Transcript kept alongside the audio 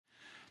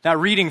That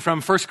reading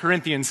from 1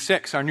 Corinthians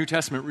 6, our New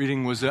Testament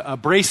reading, was a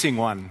bracing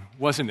one,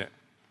 wasn't it?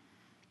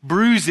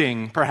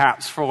 Bruising,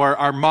 perhaps, for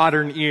our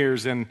modern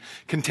ears and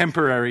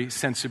contemporary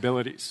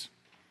sensibilities.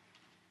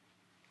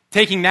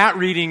 Taking that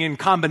reading in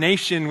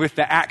combination with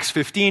the Acts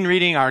 15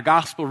 reading, our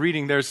gospel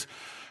reading, there's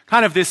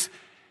kind of this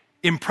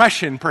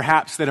impression,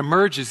 perhaps, that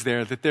emerges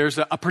there, that there's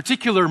a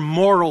particular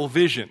moral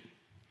vision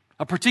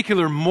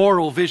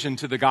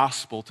to the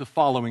gospel, to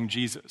following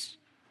Jesus.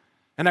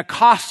 And a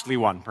costly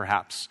one,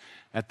 perhaps,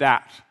 at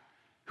that.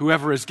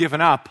 Whoever has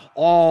given up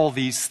all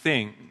these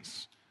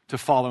things to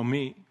follow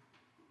me.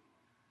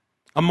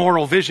 A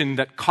moral vision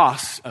that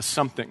costs us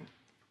something.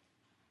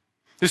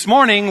 This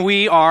morning,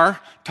 we are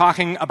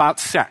talking about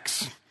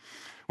sex.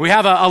 We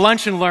have a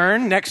lunch and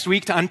learn next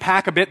week to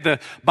unpack a bit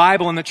the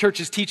Bible and the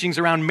church's teachings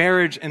around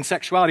marriage and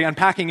sexuality,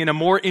 unpacking in a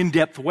more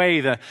in-depth way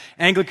the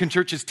Anglican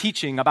Church's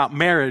teaching about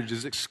marriage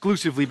is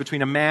exclusively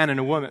between a man and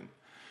a woman,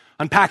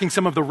 unpacking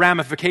some of the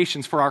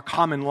ramifications for our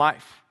common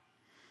life.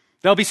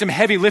 There'll be some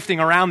heavy lifting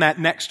around that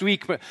next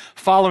week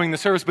following the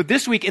service, but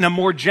this week, in a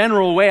more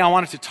general way, I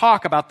wanted to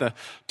talk about the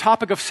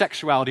topic of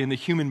sexuality in the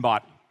human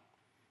body.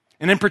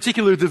 And in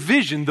particular, the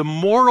vision, the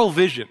moral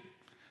vision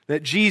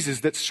that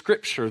Jesus, that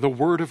Scripture, the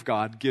Word of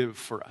God give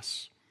for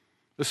us.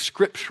 The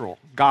scriptural,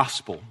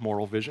 gospel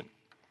moral vision.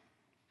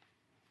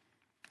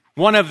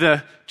 One of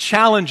the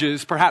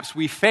challenges perhaps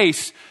we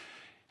face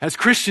as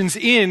Christians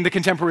in the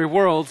contemporary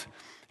world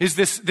is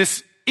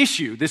this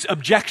issue, this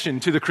objection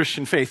to the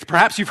Christian faith.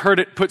 Perhaps you've heard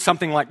it put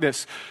something like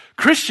this.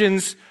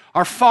 Christians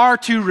are far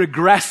too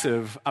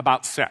regressive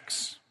about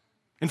sex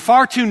and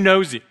far too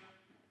nosy.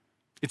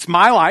 It's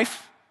my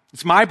life.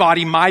 It's my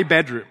body, my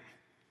bedroom.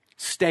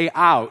 Stay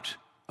out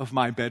of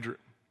my bedroom.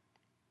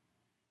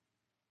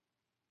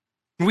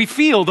 And we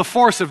feel the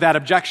force of that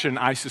objection,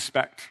 I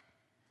suspect.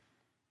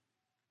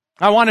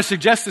 I want to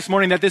suggest this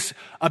morning that this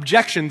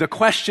objection, the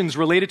questions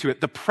related to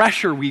it, the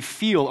pressure we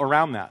feel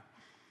around that,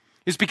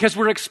 is because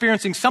we're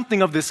experiencing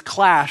something of this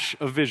clash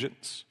of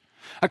visions.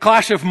 A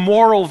clash of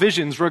moral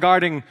visions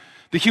regarding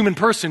the human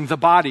person, the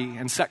body,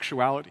 and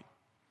sexuality.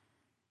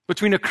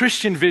 Between a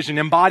Christian vision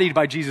embodied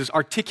by Jesus,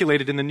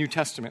 articulated in the New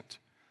Testament,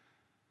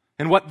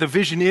 and what the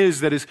vision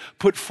is that is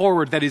put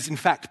forward, that is in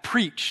fact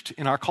preached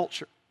in our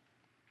culture.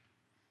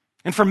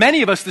 And for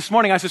many of us this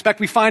morning, I suspect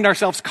we find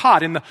ourselves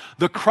caught in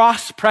the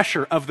cross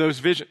pressure of those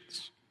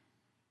visions.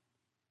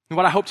 And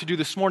what I hope to do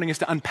this morning is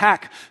to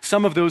unpack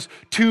some of those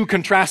two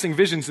contrasting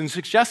visions and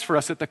suggest for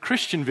us that the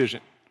Christian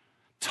vision,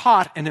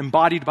 taught and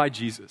embodied by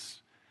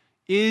Jesus,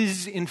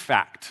 is in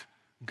fact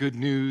good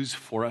news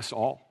for us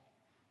all.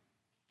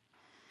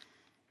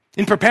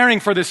 In preparing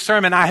for this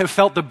sermon, I have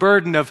felt the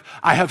burden of,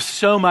 I have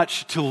so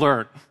much to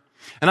learn.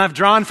 And I've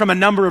drawn from a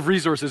number of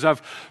resources.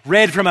 I've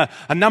read from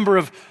a number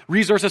of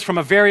resources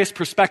from various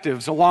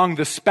perspectives along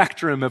the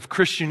spectrum of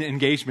Christian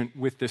engagement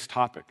with this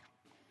topic.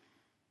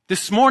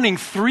 This morning,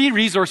 3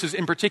 resources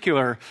in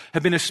particular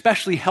have been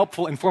especially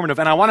helpful, informative,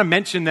 and I want to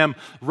mention them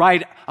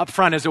right up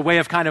front as a way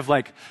of kind of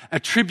like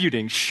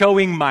attributing,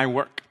 showing my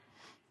work.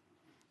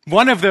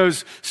 One of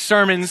those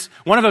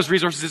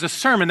resources is a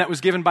sermon that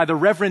was given by the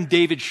Reverend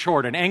David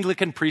Short, an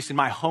Anglican priest in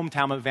my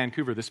hometown of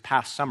Vancouver this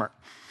past summer.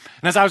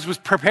 And as I was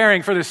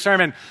preparing for this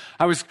sermon,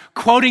 I was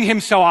quoting him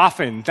so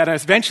often that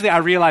eventually I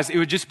realized it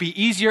would just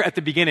be easier at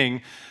the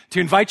beginning to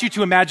invite you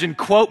to imagine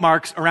quote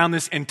marks around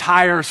this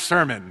entire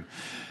sermon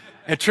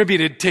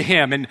attributed to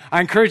him. And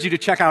I encourage you to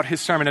check out his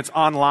sermon. It's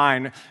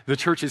online. The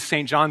church is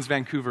St. John's,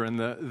 Vancouver, and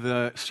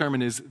the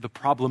sermon is The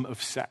Problem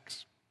of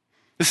Sex.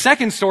 The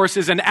second source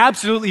is an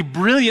absolutely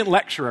brilliant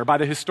lecturer by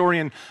the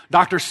historian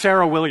Dr.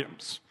 Sarah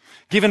Williams,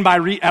 given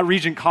at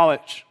Regent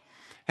College.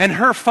 And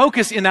her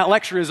focus in that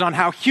lecture is on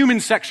how human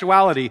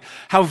sexuality,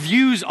 how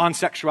views on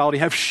sexuality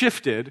have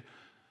shifted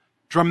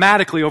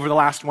dramatically over the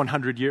last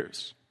 100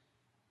 years.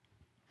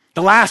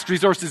 The last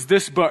resource is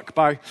this book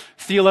by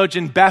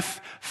theologian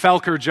Beth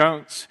Felker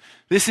Jones.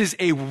 This is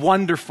a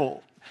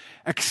wonderful,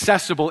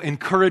 accessible,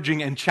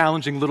 encouraging, and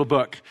challenging little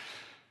book.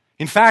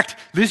 In fact,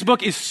 this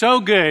book is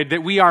so good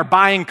that we are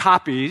buying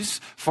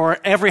copies for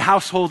every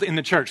household in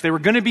the church. They were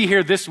going to be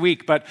here this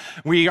week, but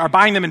we are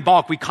buying them in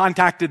bulk. We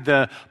contacted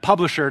the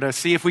publisher to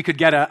see if we could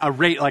get a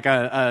rate, like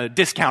a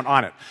discount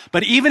on it.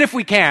 But even if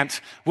we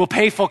can't, we'll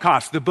pay full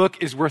cost. The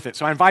book is worth it.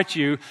 So I invite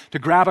you to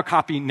grab a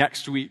copy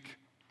next week.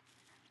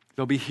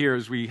 They'll be here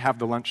as we have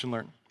the lunch and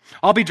learn.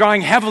 I'll be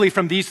drawing heavily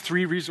from these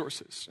 3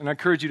 resources, and I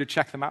encourage you to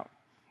check them out.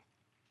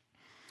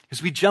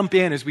 As we jump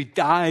in, as we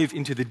dive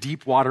into the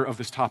deep water of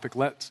this topic,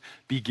 let's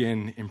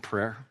begin in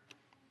prayer.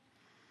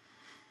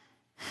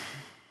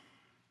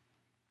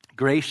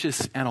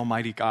 Gracious and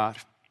almighty God,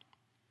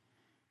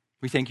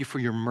 we thank you for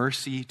your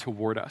mercy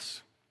toward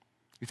us.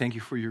 We thank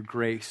you for your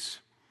grace.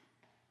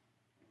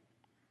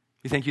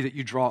 We thank you that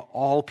you draw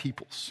all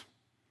peoples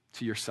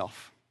to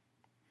yourself.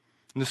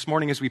 And this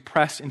morning, as we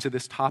press into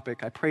this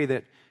topic, I pray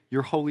that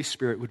your Holy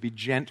Spirit would be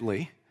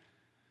gently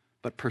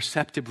but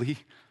perceptibly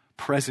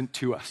present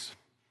to us.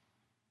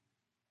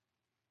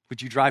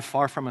 Would you drive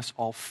far from us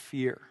all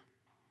fear?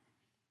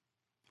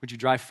 Would you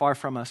drive far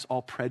from us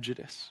all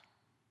prejudice?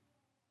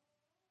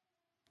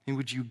 And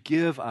would you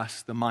give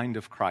us the mind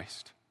of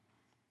Christ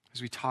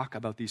as we talk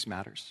about these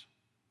matters?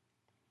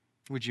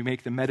 Would you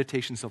make the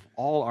meditations of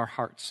all our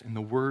hearts and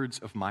the words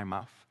of my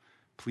mouth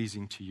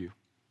pleasing to you?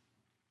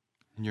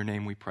 In your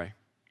name we pray.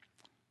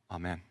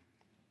 Amen.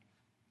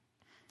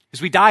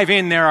 As we dive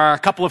in, there are a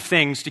couple of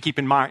things to keep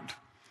in mind.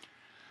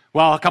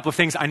 Well, a couple of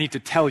things I need to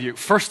tell you.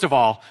 First of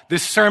all,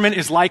 this sermon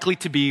is likely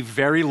to be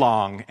very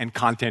long and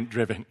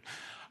content-driven.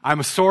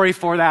 I'm sorry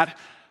for that,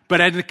 but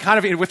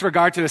with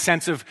regard to the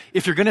sense of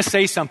if you're going to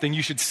say something,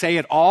 you should say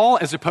it all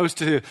as opposed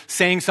to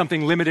saying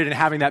something limited and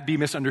having that be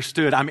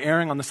misunderstood. I'm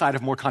erring on the side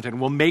of more content.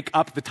 We'll make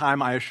up the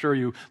time, I assure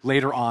you,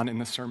 later on in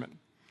the sermon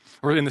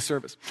or in the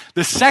service.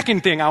 The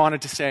second thing I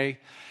wanted to say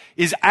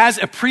is as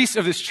a priest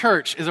of this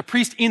church, as a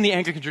priest in the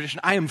Anglican tradition,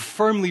 I am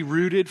firmly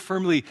rooted,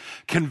 firmly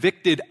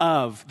convicted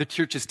of the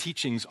church's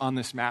teachings on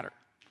this matter.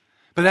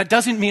 But that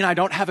doesn't mean I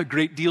don't have a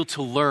great deal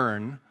to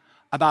learn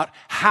about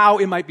how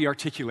it might be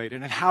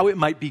articulated and how it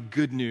might be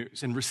good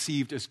news and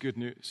received as good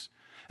news.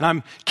 And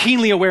I'm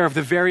keenly aware of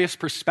the various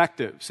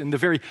perspectives and the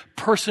very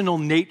personal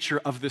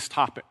nature of this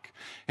topic.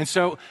 And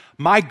so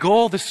my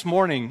goal this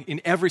morning, in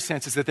every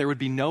sense, is that there would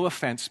be no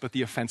offense but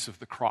the offense of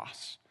the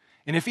cross.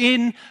 And if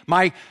in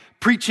my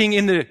preaching,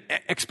 in the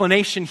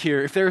explanation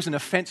here, if there is an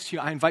offense to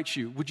you, I invite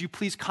you, would you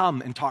please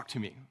come and talk to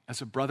me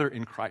as a brother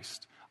in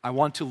Christ? I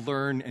want to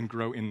learn and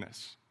grow in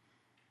this.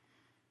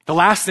 The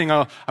last thing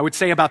I would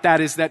say about that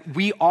is that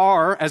we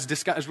are, as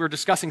we're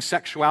discussing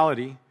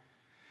sexuality,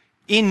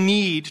 in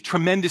need,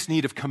 tremendous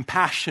need of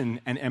compassion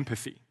and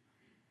empathy.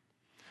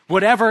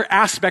 Whatever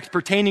aspect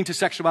pertaining to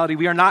sexuality,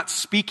 we are not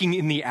speaking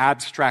in the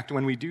abstract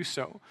when we do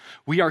so.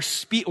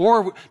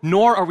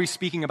 Nor are we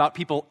speaking about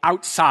people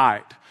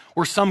outside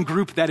or some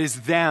group that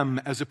is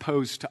them as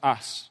opposed to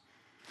us.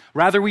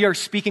 Rather, we are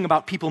speaking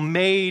about people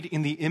made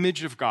in the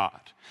image of God,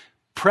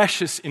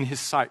 precious in his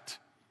sight.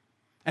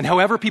 And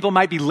however people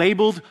might be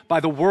labeled by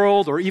the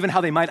world or even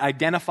how they might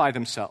identify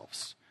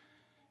themselves,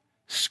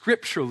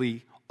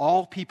 scripturally,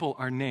 all people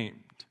are named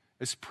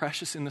as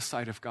precious in the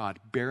sight of God,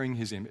 bearing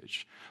his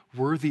image,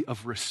 worthy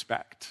of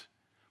respect,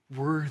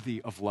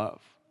 worthy of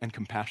love and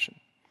compassion.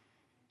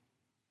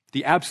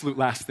 The absolute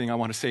last thing I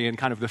want to say in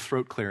kind of the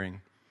throat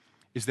clearing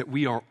is that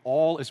we are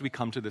all, as we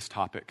come to this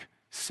topic,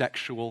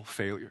 sexual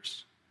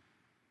failures.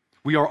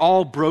 We are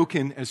all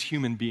broken as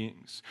human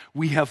beings.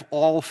 We have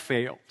all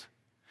failed.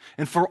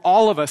 And for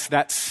all of us,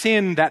 that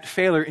sin, that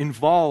failure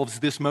involves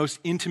this most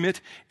intimate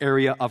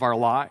area of our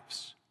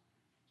lives.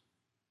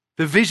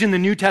 The vision the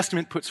New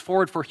Testament puts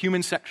forward for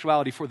human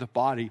sexuality for the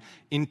body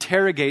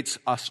interrogates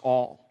us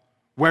all,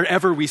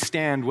 wherever we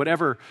stand,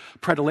 whatever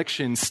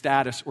predilection,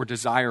 status, or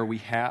desire we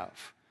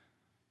have.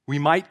 We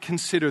might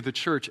consider the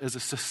church as a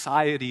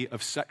society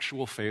of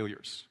sexual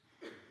failures,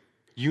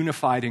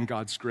 unified in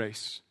God's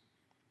grace.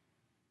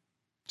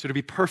 So to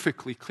be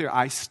perfectly clear,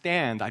 I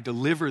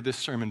deliver this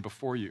sermon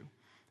before you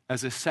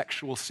as a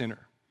sexual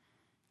sinner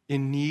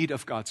in need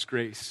of God's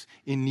grace,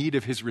 in need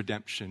of his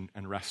redemption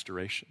and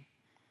restoration.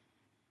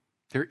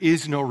 There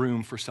is no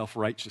room for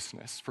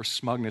self-righteousness, for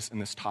smugness in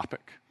this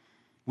topic.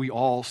 We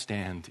all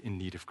stand in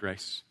need of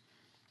grace.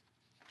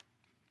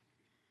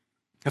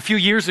 A few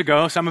years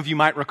ago, some of you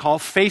might recall,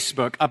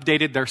 Facebook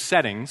updated their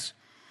settings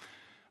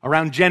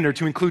around gender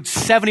to include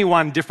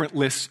 71 different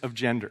lists of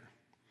gender.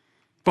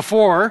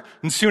 Before,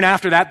 and soon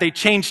after that, they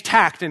changed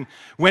tact and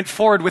went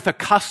forward with a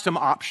custom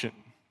option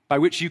by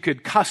which you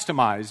could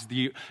customize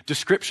the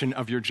description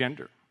of your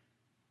gender.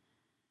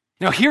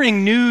 Now,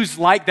 hearing news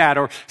like that,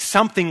 or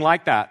something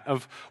like that,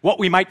 of what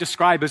we might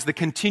describe as the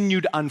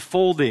continued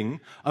unfolding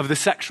of the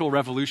sexual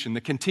revolution,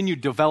 the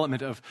continued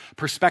development of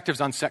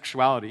perspectives on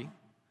sexuality,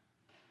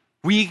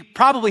 we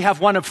probably have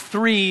one of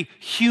three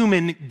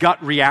human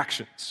gut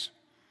reactions.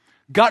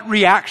 Gut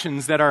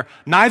reactions that are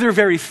neither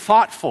very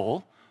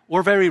thoughtful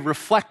or very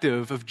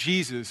reflective of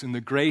Jesus and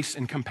the grace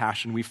and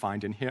compassion we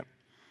find in him.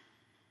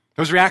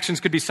 Those reactions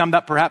could be summed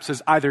up perhaps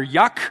as either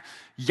yuck,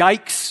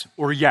 yikes,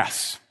 or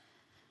yes.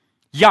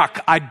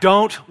 Yuck, I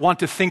don't want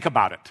to think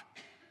about it.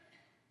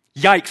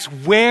 Yikes,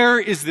 where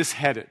is this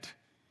headed?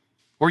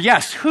 Or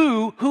yes,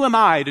 who am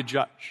I to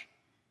judge?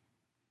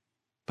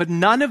 But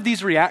none of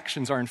these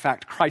reactions are in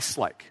fact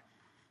Christ-like,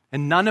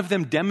 and none of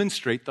them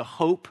demonstrate the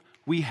hope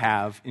we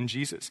have in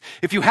Jesus.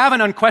 If you have an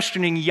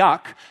unquestioning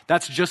yuck,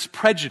 that's just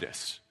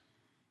prejudice.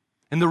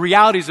 And the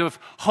realities of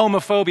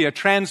homophobia,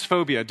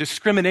 transphobia,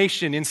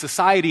 discrimination in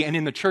society and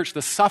in the church,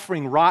 the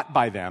suffering wrought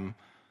by them,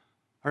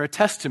 are a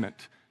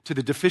testament to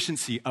the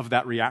deficiency of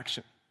that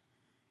reaction.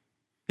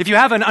 If you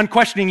have an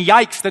unquestioning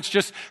yikes, that's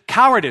just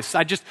cowardice.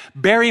 I just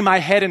bury my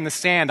head in the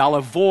sand. I'll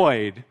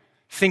avoid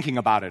thinking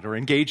about it or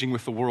engaging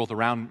with the world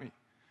around me.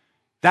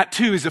 That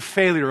too is a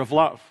failure of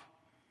love.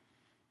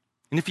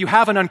 And if you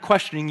have an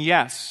unquestioning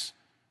yes,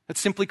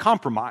 that's simply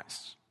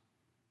compromise,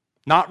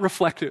 not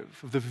reflective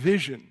of the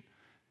vision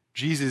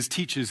Jesus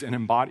teaches and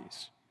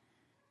embodies.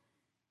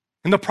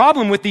 And the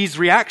problem with these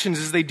reactions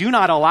is they do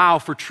not allow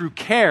for true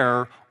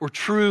care or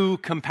true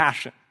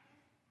compassion.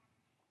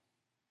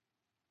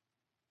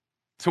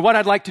 So what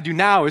I'd like to do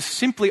now is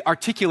simply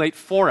articulate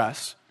for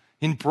us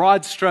In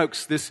broad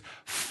strokes, this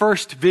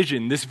first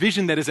vision, this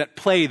vision that is at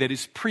play, that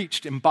is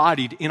preached,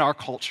 embodied in our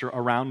culture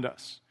around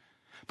us,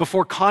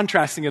 before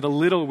contrasting it a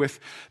little with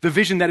the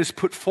vision that is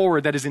put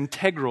forward, that is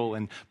integral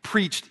and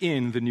preached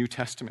in the New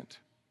Testament.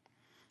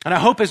 And I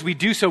hope as we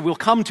do so, we'll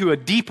come to a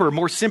deeper,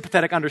 more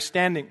sympathetic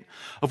understanding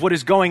of what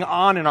is going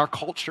on in our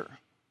culture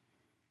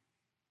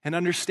and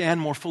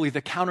understand more fully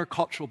the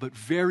countercultural but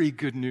very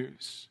good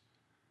news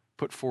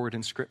put forward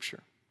in Scripture.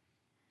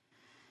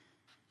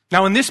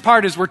 Now, in this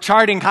part, as we're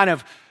charting kind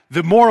of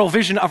the moral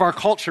vision of our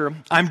culture,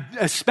 I'm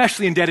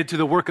especially indebted to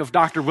the work of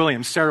Dr.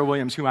 Williams, Sarah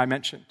Williams, whom I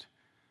mentioned.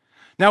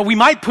 Now, we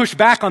might push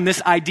back on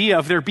this idea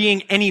of there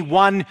being any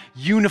one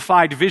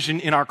unified vision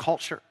in our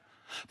culture,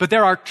 but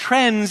there are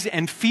trends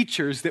and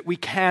features that we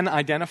can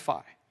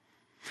identify.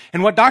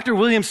 And what Dr.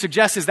 Williams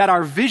suggests is that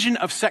our vision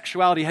of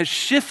sexuality has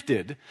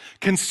shifted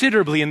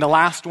considerably in the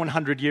last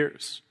 100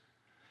 years.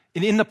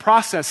 And in the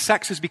process,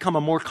 sex has become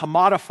a more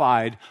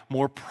commodified,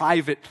 more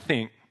private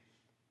thing.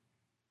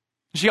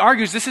 She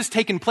argues this has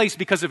taken place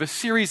because of a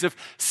series of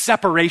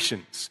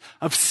separations,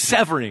 of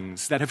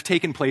severings that have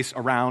taken place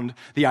around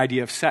the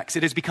idea of sex.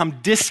 It has become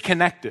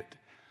disconnected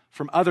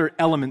from other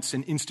elements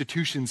and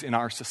institutions in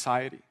our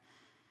society.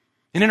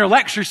 And in her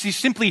lecture, she's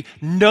simply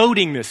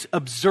noting this,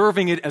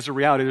 observing it as a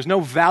reality. There's no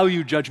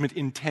value judgment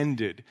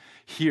intended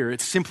here.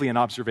 It's simply an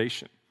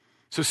observation.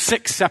 So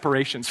 6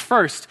 separations.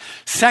 First,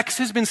 sex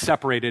has been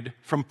separated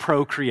from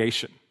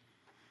procreation.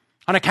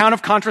 On account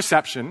of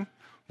contraception,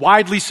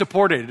 widely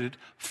supported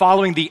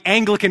following the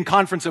Anglican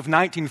Conference of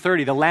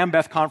 1930, the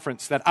Lambeth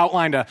Conference that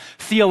outlined a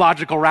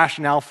theological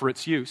rationale for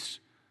its use.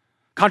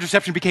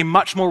 Contraception became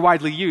much more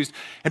widely used,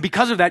 and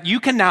because of that, you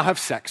can now have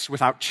sex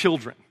without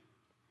children.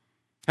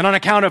 And on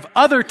account of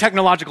other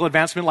technological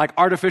advancement like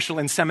artificial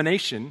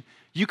insemination,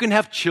 you can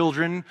have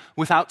children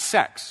without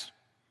sex.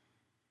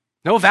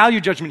 No value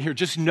judgment here,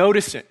 just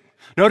noticing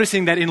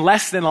that in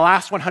less than the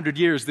last 100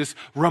 years, this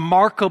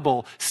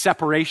remarkable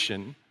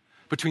separation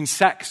between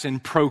sex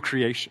and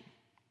procreation.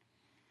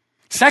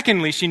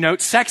 Secondly, she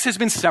notes, sex has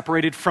been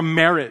separated from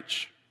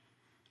marriage.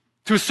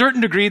 To a certain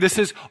degree, this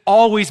has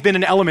always been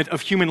an element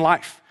of human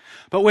life.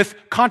 But with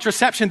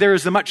contraception, there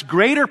is a much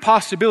greater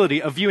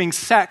possibility of viewing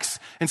sex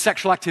and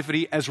sexual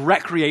activity as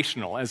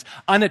recreational, as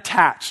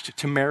unattached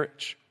to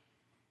marriage.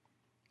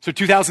 So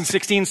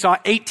 2016 saw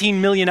 18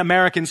 million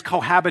Americans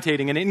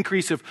cohabitating, an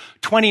increase of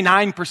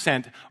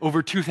 29%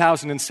 over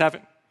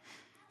 2007.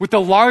 With the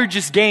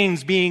largest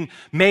gains being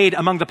made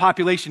among the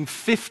population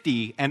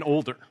 50 and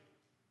older.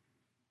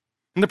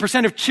 And the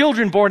percent of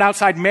children born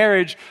outside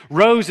marriage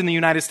rose in the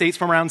United States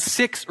from around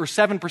 6 or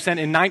 7% in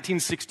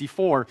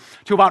 1964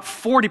 to about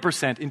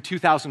 40% in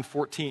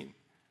 2014,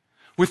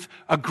 with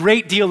a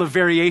great deal of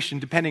variation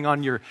depending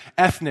on your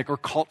ethnic or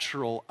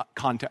cultural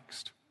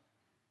context.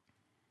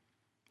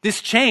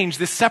 This change,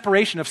 this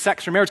separation of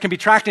sex from marriage, can be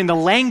tracked in the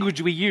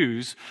language we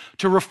use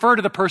to refer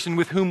to the person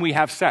with whom we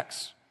have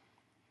sex.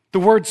 The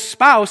word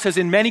spouse has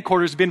in many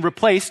quarters been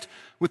replaced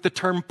with the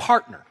term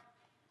partner.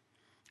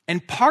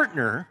 And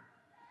partner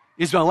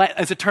is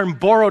a term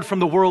borrowed from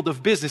the world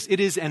of business.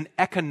 It is an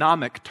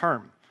economic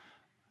term,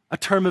 a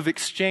term of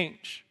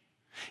exchange.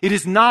 It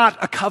is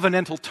not a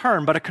covenantal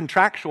term, but a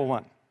contractual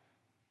one.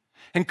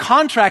 And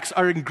contracts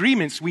are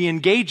agreements we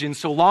engage in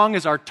so long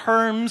as our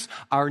terms,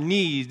 our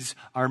needs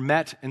are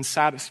met and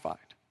satisfied.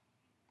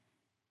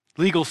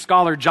 Legal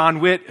scholar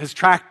John Witt has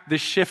tracked this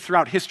shift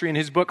throughout history in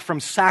his book From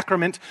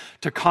Sacrament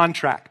to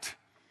Contract.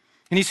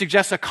 And he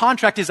suggests a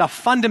contract is a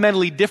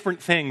fundamentally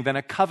different thing than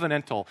a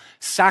covenantal,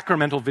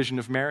 sacramental vision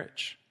of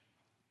marriage.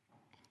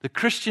 The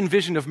Christian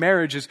vision of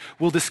marriage, as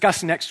we'll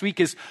discuss next week,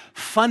 is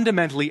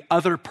fundamentally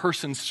other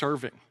person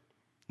serving,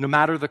 no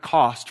matter the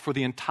cost, for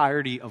the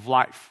entirety of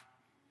life.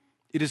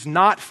 It is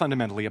not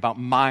fundamentally about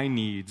my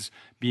needs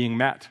being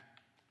met.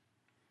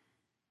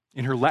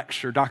 In her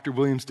lecture, Dr.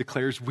 Williams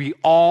declares, we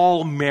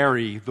all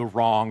marry the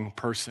wrong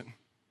person.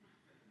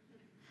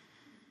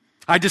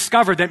 I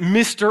discovered that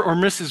Mr. or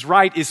Mrs.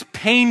 Right is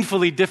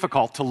painfully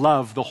difficult to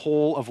love the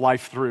whole of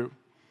life through.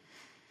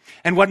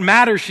 And what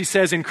matters, she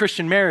says, in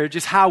Christian marriage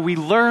is how we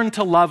learn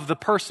to love the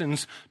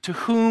persons to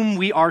whom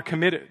we are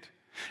committed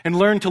and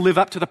learn to live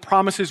up to the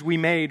promises we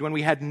made when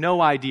we had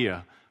no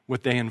idea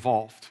what they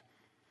involved.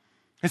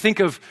 I think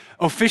of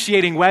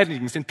officiating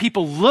weddings, and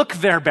people look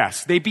their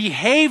best. They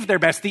behave their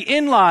best. The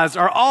in-laws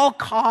are all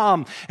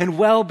calm and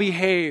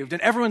well-behaved, and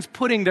everyone's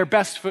putting their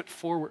best foot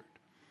forward.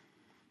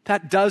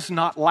 That does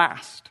not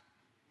last.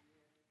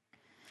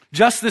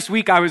 Just this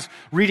week, I was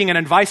reading an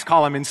advice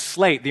column in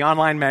Slate, the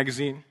online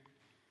magazine.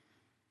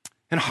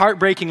 And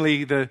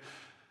heartbreakingly, the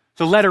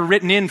letter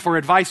written in for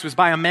advice was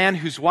by a man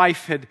whose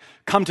wife had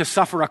come to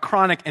suffer a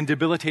chronic and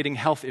debilitating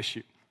health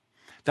issue.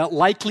 That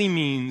likely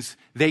means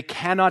they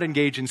cannot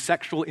engage in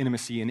sexual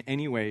intimacy in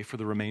any way for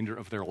the remainder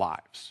of their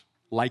lives,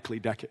 likely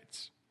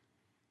decades.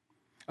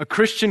 A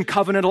Christian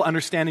covenantal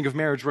understanding of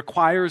marriage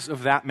requires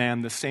of that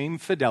man the same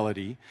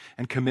fidelity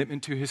and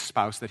commitment to his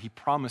spouse that he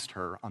promised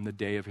her on the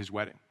day of his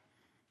wedding.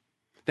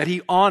 That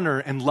he honor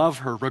and love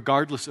her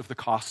regardless of the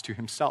cost to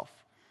himself.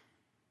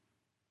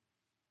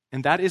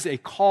 And that is a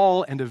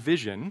call and a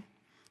vision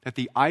that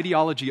the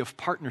ideology of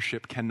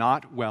partnership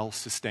cannot well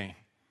sustain.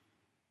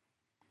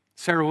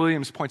 Sarah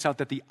Williams points out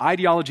that the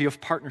ideology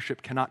of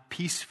partnership cannot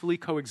peacefully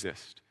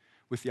coexist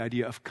with the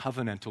idea of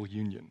covenantal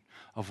union,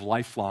 of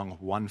lifelong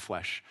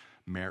one-flesh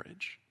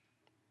marriage.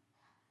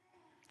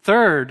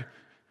 Third,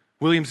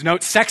 Williams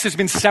notes, sex has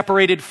been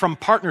separated from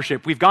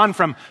partnership. We've gone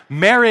from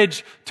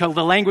marriage to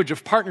the language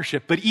of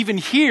partnership, but even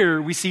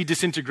here we see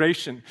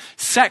disintegration.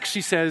 Sex, she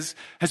says,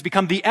 has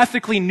become the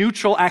ethically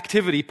neutral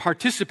activity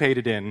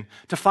participated in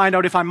to find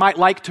out if I might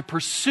like to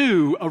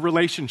pursue a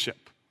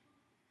relationship.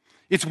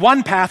 It's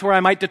one path where I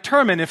might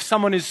determine if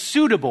someone is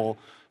suitable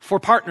for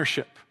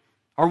partnership.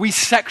 Are we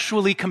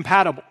sexually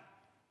compatible?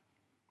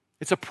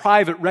 It's a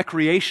private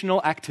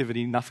recreational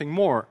activity, nothing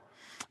more.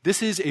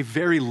 This is a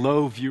very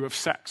low view of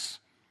sex.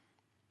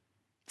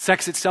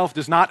 Sex itself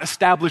does not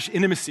establish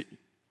intimacy.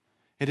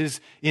 It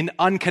is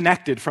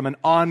unconnected from an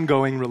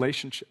ongoing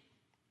relationship.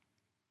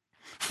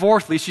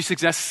 Fourthly, she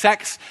suggests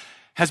sex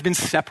has been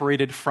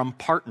separated from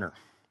partner.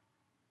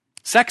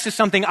 Sex is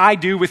something I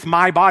do with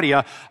my body,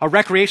 a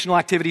recreational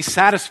activity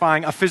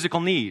satisfying a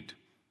physical need,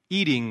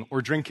 eating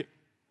or drinking.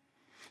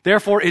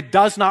 Therefore, it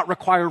does not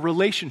require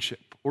relationship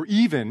or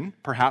even,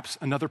 perhaps,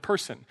 another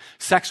person.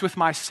 Sex with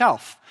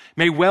myself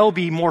may well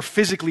be more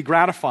physically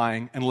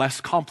gratifying and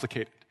less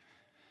complicated.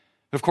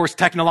 Of course,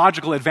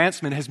 technological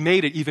advancement has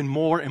made it even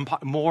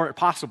more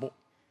possible.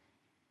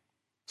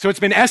 So it's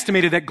been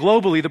estimated that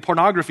globally the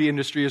pornography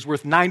industry is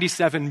worth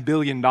 $97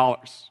 billion.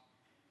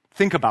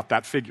 Think about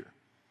that figure.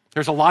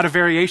 There's a lot of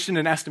variation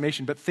in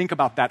estimation, but think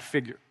about that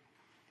figure.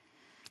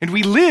 And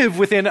we live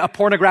within a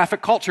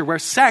pornographic culture where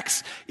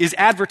sex is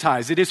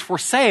advertised. It is for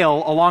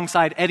sale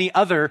alongside any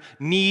other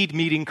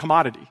need-meeting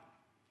commodity.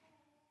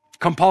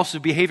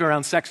 Compulsive behavior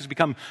around sex has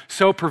become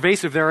so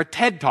pervasive. There are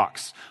TED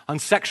Talks on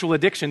sexual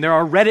addiction. There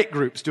are Reddit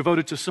groups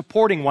devoted to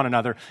supporting one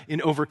another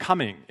in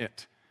overcoming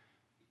it.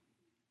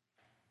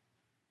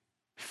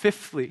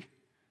 Fifthly,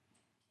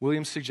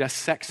 Williams suggests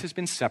sex has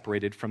been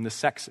separated from the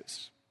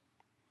sexes.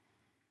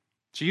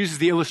 She uses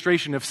the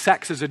illustration of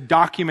sex as a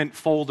document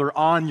folder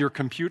on your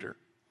computer.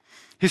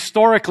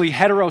 Historically,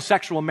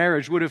 heterosexual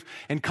marriage would have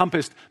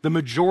encompassed the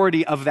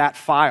majority of that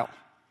file.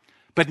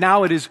 But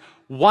now it is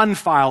one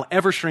file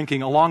ever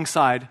shrinking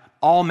alongside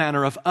all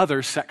manner of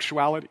other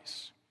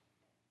sexualities.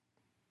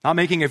 Not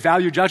making a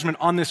value judgment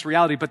on this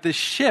reality, but this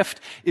shift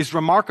is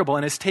remarkable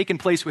and has taken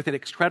place with an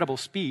incredible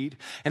speed.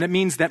 And it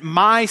means that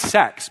my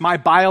sex, my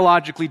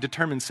biologically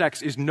determined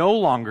sex, is no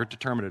longer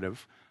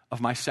determinative of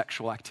my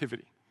sexual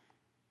activity.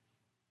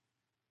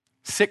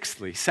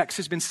 Sixthly, sex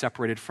has been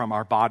separated from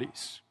our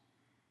bodies.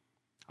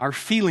 Our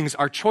feelings,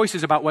 our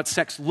choices about what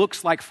sex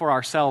looks like for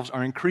ourselves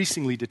are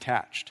increasingly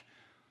detached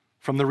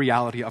from the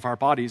reality of our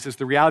bodies. As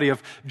the reality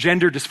of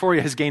gender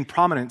dysphoria has gained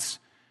prominence,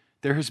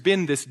 there has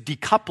been this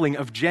decoupling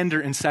of gender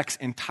and sex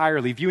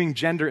entirely, viewing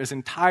gender as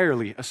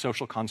entirely a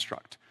social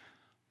construct,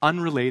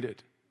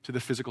 unrelated to the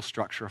physical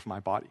structure of my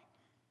body.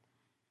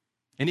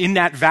 And in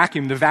that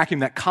vacuum, the vacuum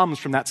that comes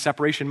from that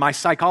separation, my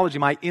psychology,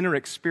 my inner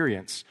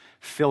experience,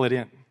 fill it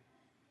in.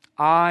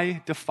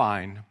 I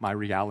define my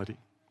reality.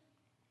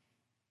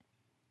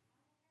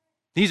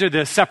 These are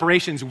the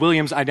separations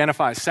Williams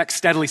identifies. Sex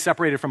steadily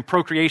separated from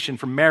procreation,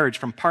 from marriage,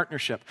 from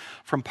partnership,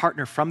 from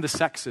partner, from the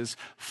sexes,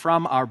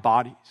 from our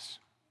bodies.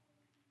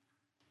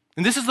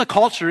 And this is the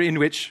culture in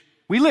which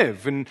we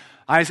live. And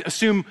I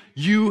assume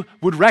you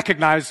would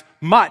recognize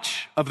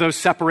much of those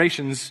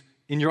separations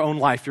in your own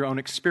life, your own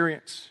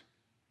experience.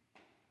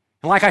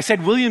 And like I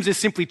said, Williams is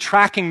simply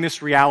tracking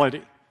this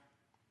reality,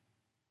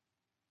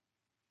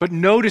 but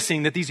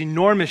noticing that these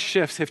enormous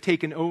shifts have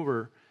taken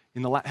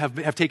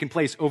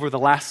place over the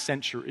last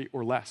century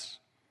or less.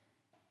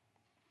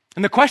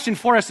 And the question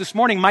for us this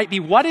morning might be,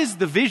 what is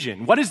the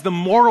vision? What is the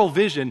moral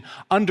vision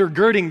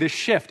undergirding this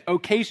shift,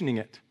 occasioning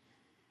it?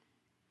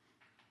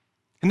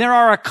 And there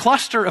are a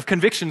cluster of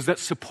convictions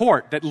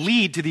that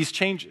lead to these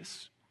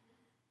changes.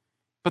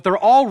 But they're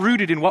all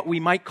rooted in what we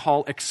might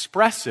call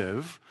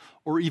expressive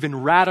or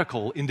even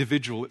radical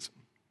individualism.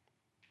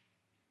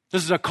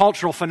 This is a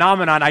cultural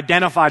phenomenon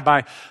identified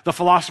by the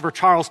philosopher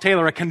Charles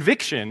Taylor, a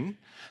conviction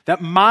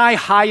that my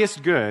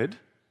highest good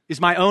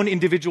is my own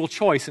individual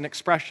choice and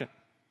expression.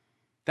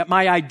 That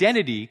my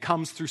identity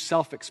comes through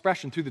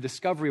self-expression, through the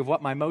discovery of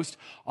what my most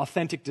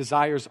authentic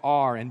desires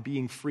are and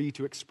being free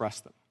to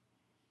express them.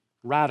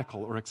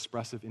 Radical or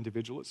expressive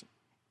individualism.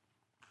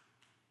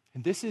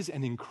 And this is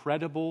an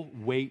incredible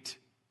weight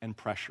and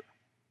pressure.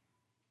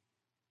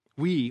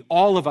 We,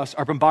 all of us,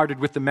 are bombarded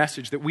with the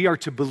message that we are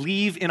to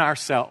believe in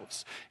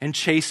ourselves and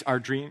chase our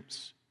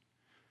dreams.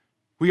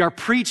 We are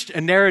preached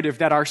a narrative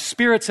that our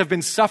spirits have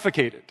been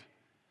suffocated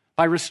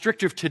by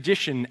restrictive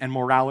tradition and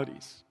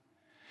moralities,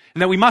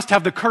 and that we must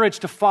have the courage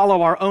to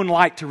follow our own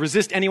light, to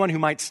resist anyone who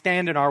might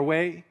stand in our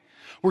way.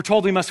 We're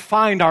told we must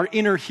find our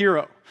inner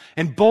hero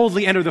and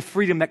boldly enter the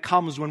freedom that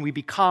comes when we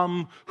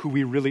become who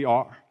we really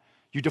are.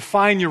 You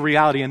define your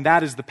reality, and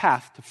that is the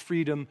path to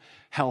freedom,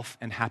 health,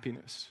 and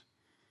happiness.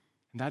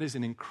 And that is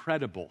an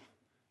incredible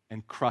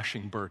and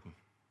crushing burden.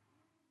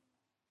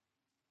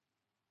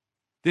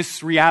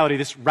 This reality,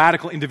 this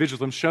radical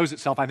individualism shows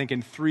itself, I think,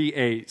 in 3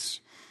 A's: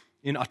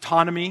 in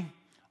autonomy,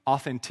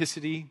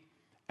 authenticity,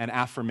 and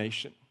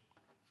affirmation.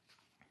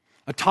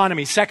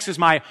 Autonomy. Sex is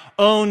my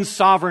own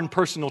sovereign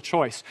personal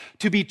choice.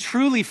 To be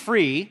truly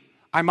free,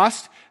 I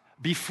must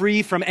be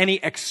free from any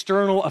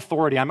external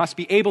authority. I must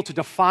be able to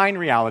define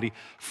reality,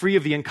 free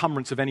of the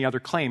encumbrance of any other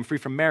claim, free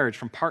from marriage,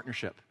 from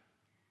partnership,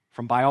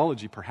 from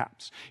biology,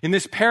 perhaps. In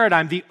this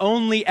paradigm, the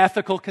only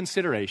ethical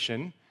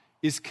consideration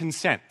is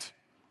consent.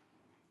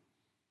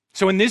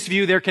 So in this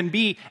view, there can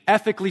be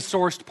ethically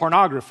sourced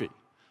pornography,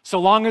 so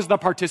long as the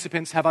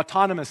participants have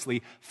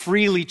autonomously,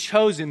 freely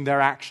chosen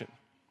their action.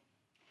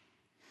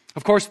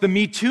 Of course, the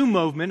Me Too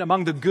movement,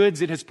 among the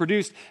goods it has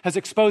produced, has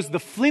exposed the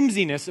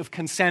flimsiness of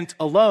consent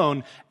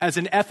alone as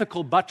an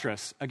ethical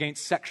buttress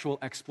against sexual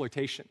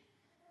exploitation.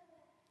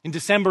 In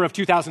December of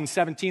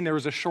 2017, there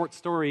was a short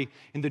story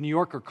in The New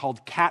Yorker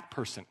called Cat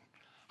Person,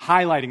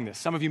 highlighting this.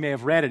 Some of you may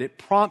have read it. It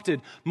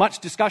prompted much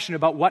discussion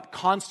about what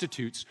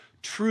constitutes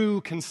true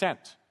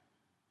consent.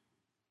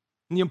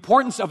 And the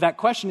importance of that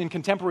question in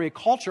contemporary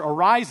culture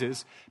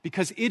arises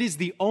because it is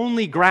the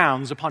only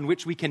grounds upon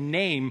which we can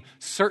name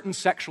certain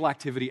sexual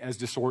activity as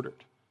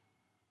disordered.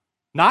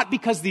 Not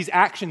because these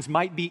actions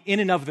might be in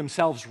and of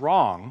themselves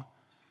wrong,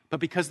 but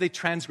because they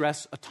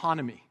transgress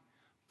autonomy,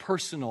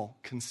 personal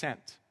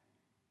consent.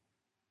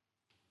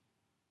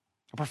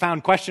 A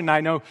profound question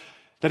I know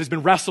that has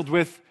been wrestled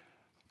with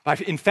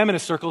in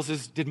feminist circles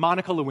is, did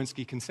Monica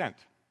Lewinsky consent?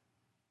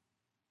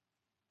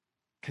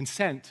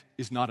 Consent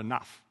is not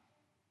enough.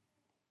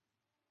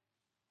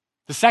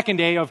 The second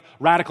A of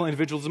radical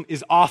individualism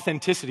is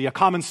authenticity. A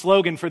common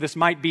slogan for this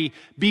might be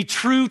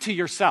true to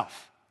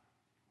yourself,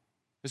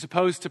 as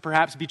opposed to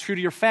perhaps be true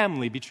to your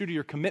family, be true to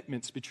your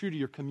commitments, be true to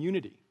your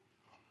community,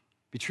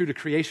 be true to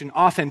creation.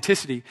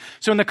 Authenticity.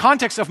 So in the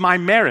context of my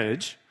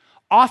marriage,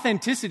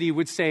 authenticity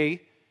would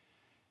say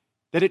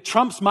that it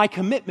trumps my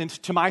commitment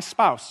to my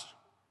spouse.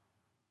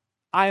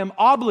 I am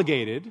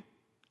obligated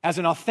as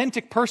an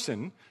authentic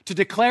person to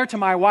declare to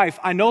my wife,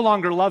 I no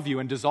longer love you,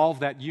 and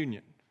dissolve that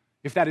union,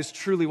 if that is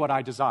truly what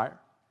I desire.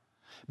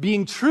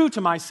 Being true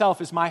to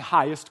myself is my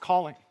highest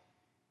calling.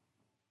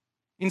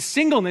 In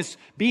singleness,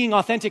 being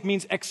authentic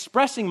means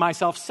expressing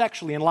myself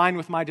sexually in line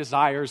with my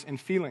desires and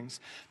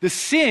feelings. The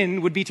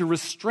sin would be to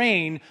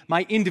restrain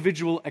my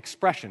individual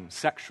expression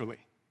sexually.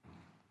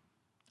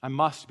 I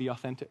must be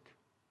authentic.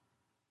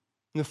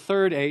 And the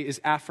third A is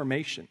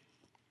affirmation.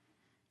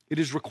 It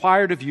is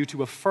required of you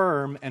to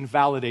affirm and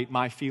validate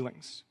my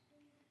feelings.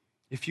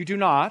 If you do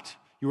not,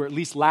 you are at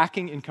least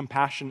lacking in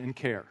compassion and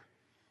care,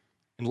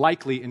 and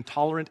likely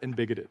intolerant and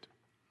bigoted,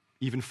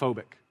 even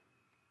phobic.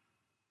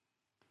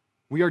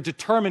 We are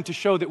determined to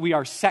show that we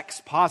are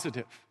sex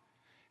positive,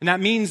 and that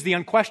means the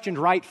unquestioned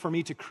right for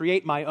me to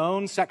create my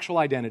own sexual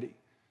identity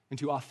and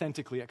to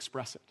authentically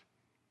express it.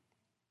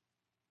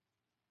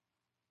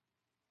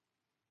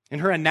 In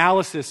her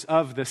analysis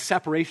of the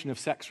separation of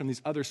sex from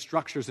these other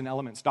structures and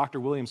elements, Dr.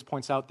 Williams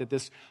points out that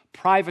this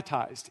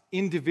privatized,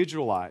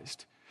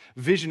 individualized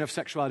vision of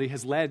sexuality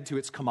has led to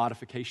its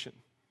commodification.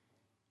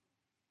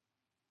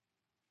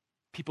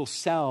 People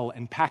sell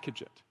and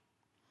package it.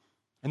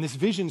 And this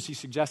vision, she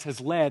suggests,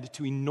 has led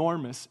to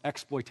enormous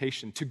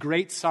exploitation, to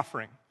great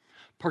suffering,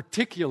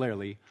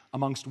 particularly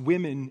amongst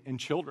women and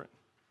children.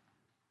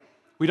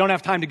 We don't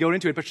have time to go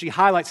into it, but she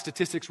highlights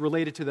statistics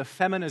related to the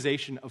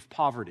feminization of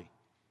poverty,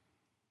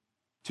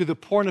 to the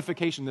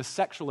pornification, the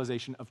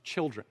sexualization of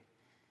children,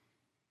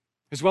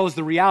 as well as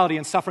the reality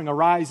and suffering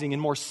arising in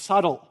more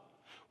subtle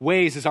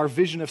ways as our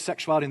vision of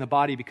sexuality in the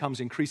body becomes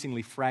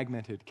increasingly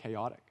fragmented,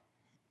 chaotic.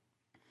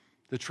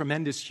 The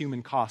tremendous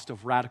human cost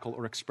of radical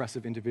or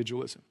expressive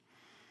individualism.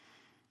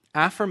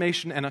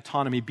 Affirmation and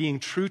autonomy, being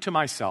true to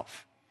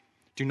myself,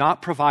 do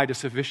not provide a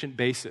sufficient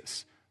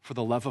basis for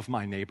the love of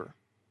my neighbor,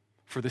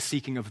 for the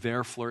seeking of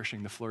their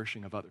flourishing, the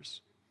flourishing of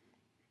others.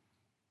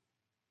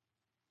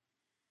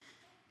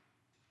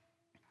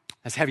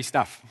 That's heavy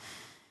stuff.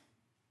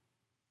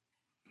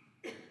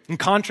 In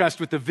contrast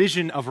with the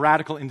vision of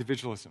radical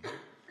individualism,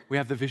 we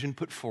have the vision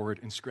put forward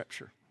in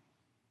Scripture.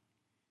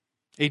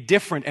 A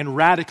different and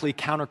radically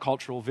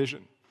countercultural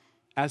vision,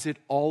 as it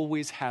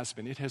always has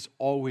been. It has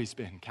always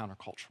been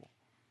countercultural.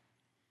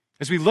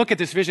 As we look at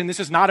this vision, this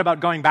is not about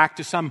going back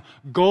to some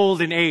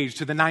golden age,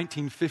 to the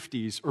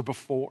 1950s or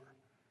before.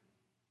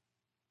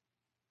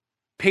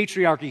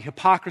 Patriarchy,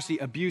 hypocrisy,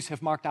 abuse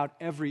have marked out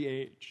every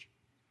age.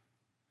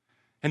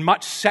 And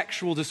much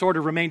sexual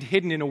disorder remained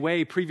hidden in a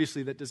way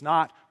previously that does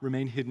not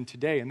remain hidden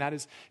today. And that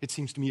is, it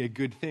seems to me, a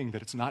good thing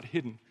that it's not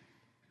hidden.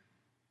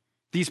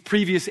 These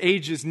previous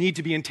ages need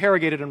to be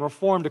interrogated and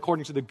reformed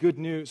according to the good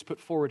news put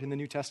forward in the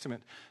New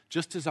Testament,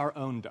 just as our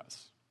own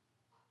does.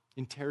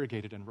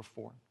 Interrogated and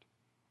reformed.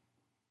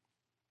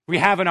 We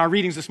have in our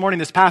readings this morning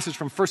this passage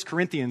from 1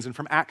 Corinthians and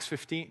from Acts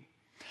 15.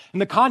 In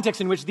the context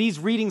in which these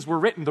readings were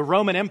written, the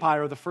Roman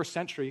Empire of the first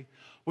century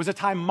was a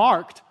time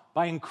marked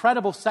by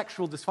incredible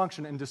sexual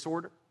dysfunction and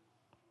disorder.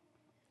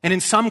 and in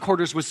some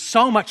quarters was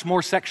so much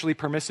more sexually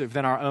permissive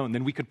than our own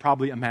than we could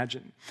probably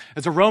imagine.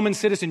 As a Roman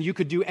citizen, you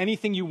could do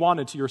anything you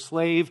wanted to your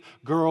slave,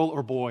 girl,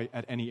 or boy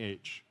at any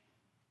age.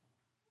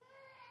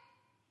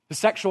 The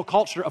sexual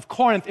culture of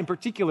Corinth in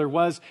particular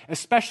was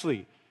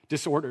especially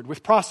disordered,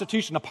 with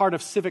prostitution a part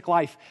of civic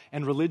life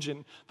and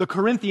religion. The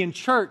Corinthian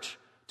church,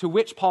 to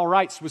which Paul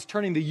writes, was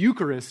turning the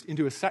Eucharist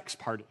into a sex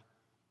party.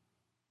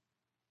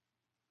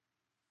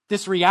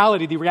 This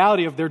reality, the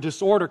reality of their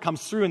disorder,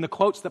 comes through in the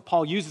quotes that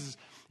Paul uses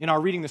in our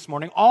reading this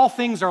morning. All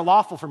things are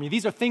lawful for me.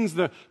 These are things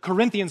the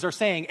Corinthians are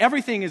saying.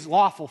 Everything is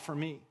lawful for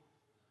me.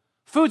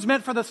 Food's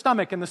meant for the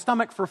stomach and the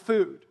stomach for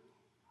food.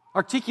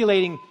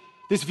 Articulating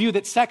this view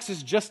that sex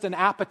is just an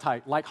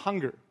appetite, like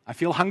hunger. I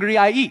feel hungry,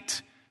 I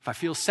eat. If I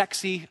feel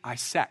sexy, I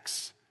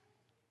sex.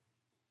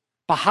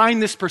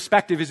 Behind this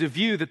perspective is a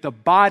view that the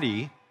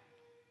body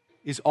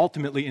is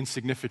ultimately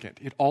insignificant.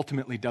 It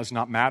ultimately does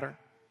not matter.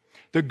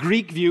 The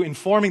Greek view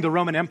informing the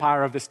Roman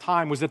Empire of this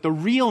time was that the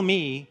real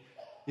me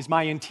is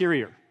my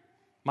interior,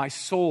 my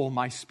soul,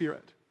 my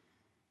spirit.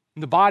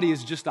 And the body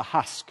is just a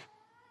husk,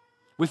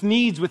 with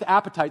needs, with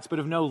appetites, but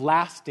of no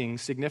lasting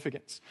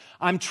significance.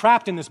 I'm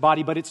trapped in this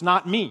body, but it's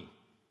not me.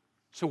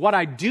 So what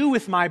I do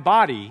with my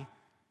body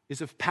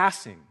is of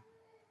passing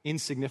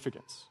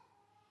insignificance.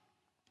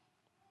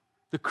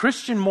 The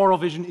Christian moral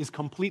vision is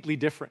completely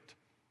different.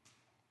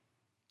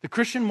 The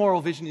Christian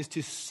moral vision is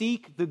to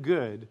seek the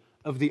good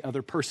of the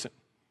other person.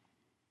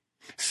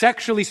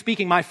 Sexually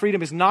speaking, my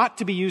freedom is not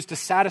to be used to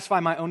satisfy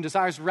my own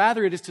desires.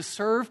 Rather, it is to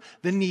serve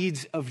the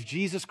needs of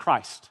Jesus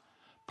Christ,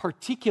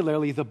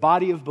 particularly the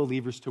body of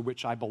believers to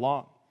which I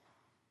belong.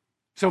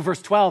 So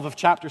verse 12 of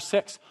chapter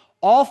 6,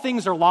 all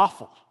things are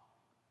lawful,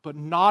 but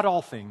not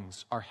all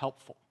things are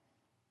helpful.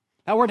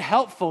 That word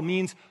helpful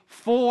means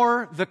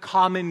for the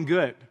common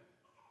good.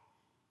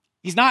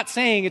 He's not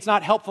saying it's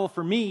not helpful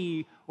for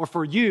me or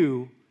for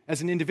you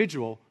as an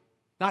individual,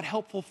 not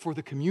helpful for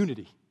the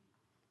community.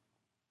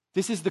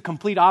 This is the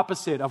complete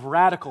opposite of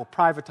radical,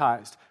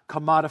 privatized,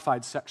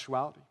 commodified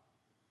sexuality.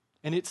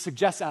 And it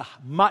suggests a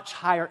much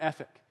higher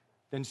ethic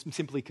than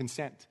simply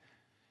consent.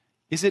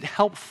 Is it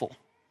helpful?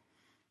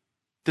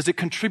 Does it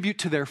contribute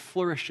to their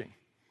flourishing,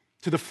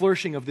 to the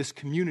flourishing of this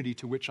community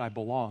to which I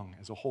belong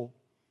as a whole?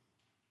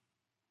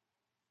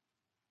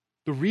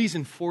 The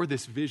reason for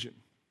this vision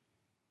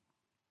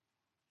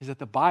is that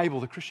the Bible,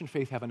 the Christian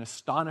faith, have an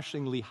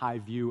astonishingly high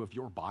view of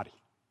your body.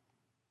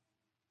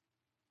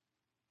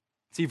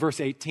 See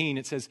verse 18,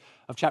 it says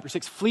of chapter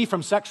 6, flee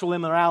from sexual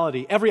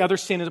immorality. Every other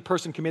sin that a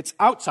person commits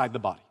outside the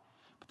body.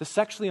 But the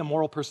sexually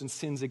immoral person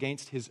sins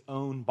against his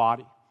own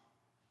body.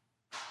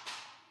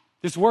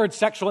 This word,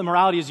 sexual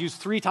immorality, is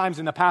used 3 times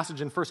in the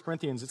passage in 1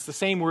 Corinthians. It's the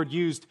same word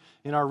used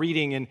in our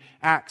reading in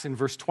Acts in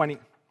verse 20.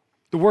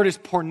 The word is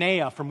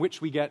porneia, from which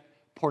we get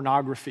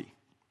pornography.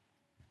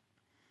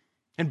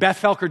 And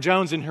Beth Felker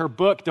Jones, in her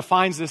book,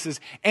 defines this as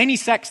any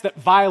sex that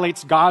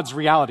violates God's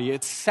reality.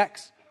 It's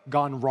sex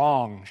gone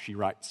wrong, she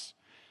writes.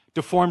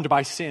 Deformed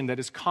by sin that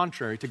is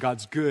contrary to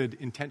God's good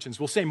intentions.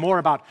 We'll say more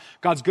about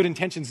God's good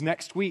intentions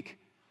next week.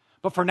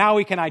 But for now,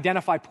 we can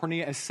identify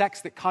porneia as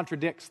sex that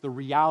contradicts the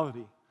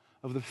reality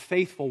of the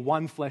faithful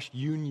one-flesh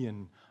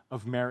union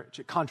of marriage.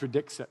 It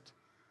contradicts it.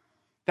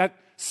 That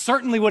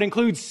certainly would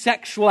include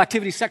sexual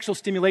activity, sexual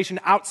stimulation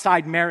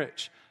outside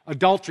marriage,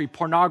 adultery,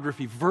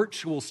 pornography,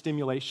 virtual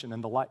stimulation,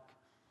 and the like.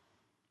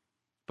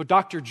 But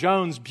Dr.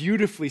 Jones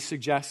beautifully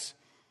suggests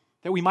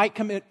that we might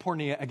commit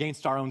porneia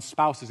against our own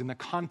spouses in the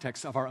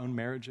context of our own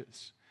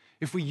marriages,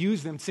 if we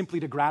use them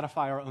simply to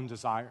gratify our own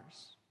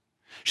desires.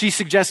 She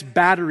suggests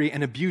battery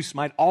and abuse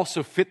might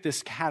also fit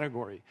this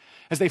category,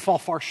 as they fall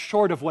far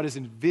short of what is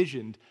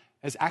envisioned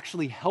as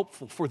actually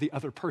helpful for the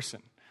other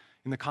person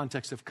in the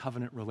context of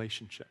covenant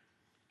relationship.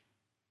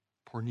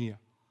 Porneia.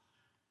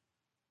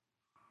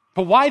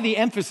 But why the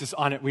emphasis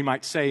on it, we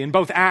might say, in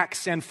both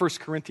Acts and 1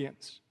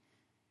 Corinthians?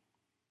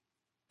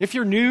 If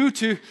you're new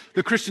to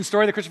the Christian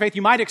story, the Christian faith,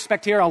 you might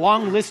expect here a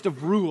long list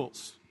of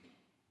rules.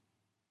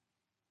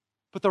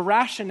 But the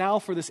rationale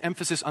for this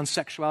emphasis on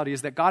sexuality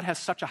is that God has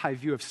such a high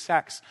view of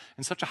sex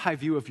and such a high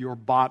view of your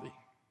body.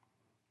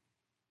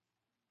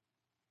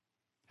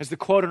 As the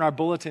quote in our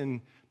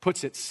bulletin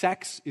puts it,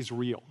 sex is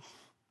real.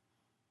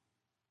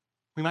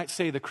 We might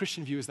say the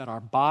Christian view is that our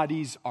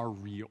bodies are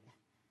real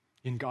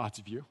in God's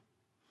view.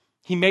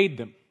 He made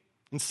them,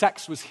 and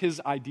sex was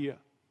his idea.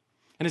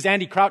 And as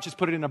Andy Crouch has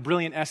put it in a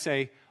brilliant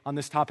essay on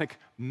this topic,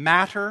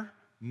 matter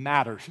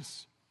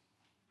matters.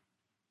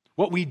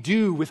 What we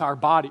do with our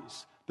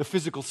bodies, the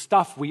physical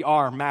stuff we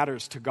are,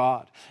 matters to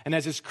God. And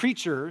as his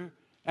creature,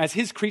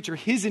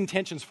 his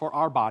intentions for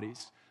our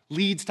bodies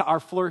leads to our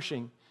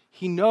flourishing.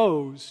 He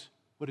knows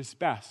what is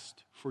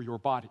best for your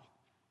body.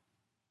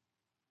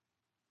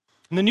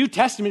 And the New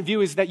Testament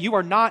view is that you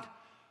are not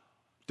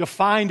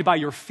defined by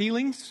your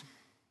feelings,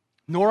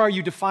 nor are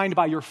you defined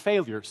by your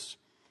failures,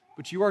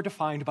 but you are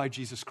defined by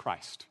Jesus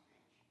Christ.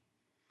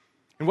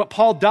 And what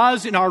Paul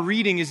does in our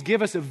reading is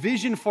give us a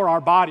vision for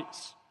our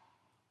bodies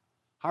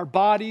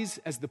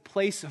as the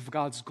place of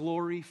God's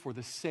glory for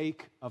the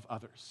sake of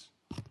others.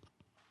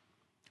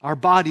 Our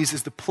bodies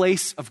is the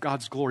place of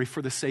God's glory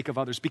for the sake of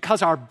others.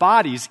 Because our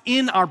bodies,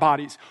 in our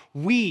bodies,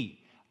 we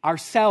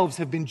ourselves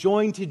have been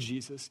joined to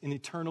Jesus in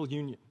eternal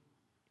union.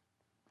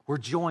 We're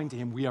joined to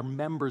him. We are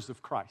members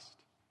of Christ.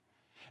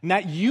 And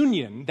that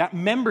union, that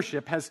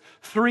membership, has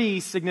three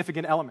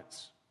significant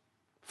elements.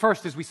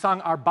 First, as we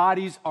sung, our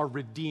bodies are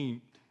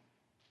redeemed.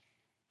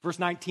 Verse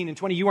 19 and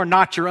 20, you are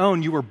not your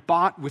own. You were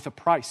bought with a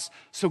price.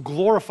 So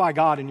glorify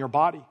God in your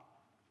body.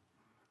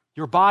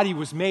 Your body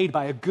was made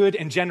by a good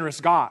and generous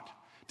God,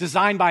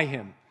 designed by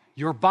him.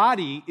 Your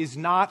body is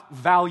not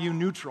value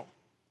neutral.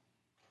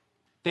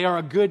 They are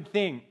a good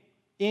thing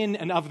in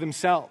and of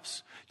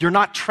themselves. You're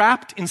not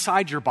trapped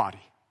inside your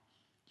body.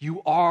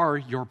 You are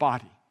your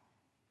body.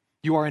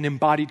 You are an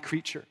embodied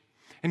creature.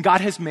 And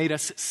God has made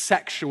us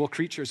sexual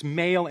creatures,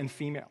 male and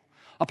female,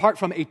 apart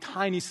from a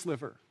tiny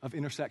sliver of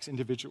intersex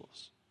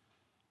individuals.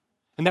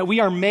 And that we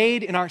are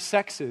made in our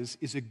sexes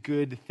is a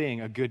good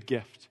thing, a good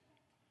gift.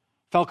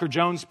 Felker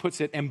Jones puts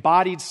it,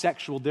 embodied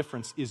sexual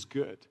difference is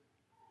good.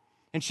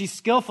 And she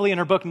skillfully in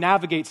her book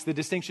navigates the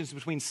distinctions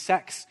between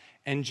sex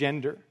and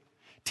gender,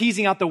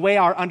 teasing out the way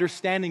our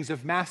understandings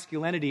of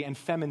masculinity and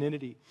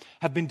femininity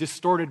have been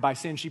distorted by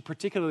sin. She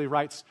particularly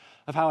writes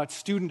of how a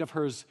student of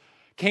hers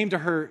came to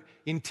her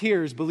in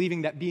tears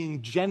believing that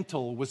being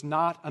gentle was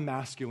not a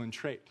masculine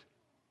trait.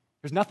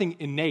 There's nothing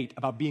innate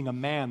about being a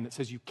man that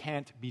says you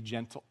can't be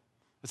gentle.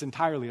 It's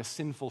entirely a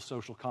sinful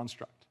social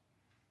construct.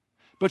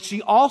 But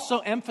she also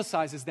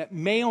emphasizes that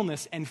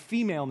maleness and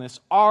femaleness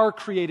are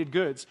created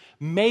goods.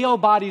 Male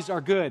bodies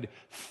are good.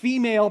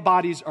 Female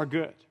bodies are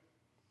good.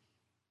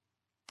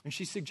 And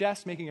she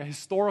suggests making a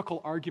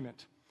historical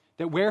argument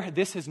that where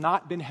this has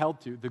not been held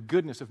to, the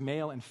goodness of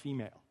male and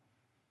female,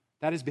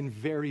 that has been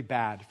very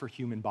bad for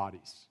human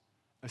bodies,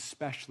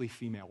 especially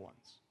female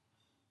ones.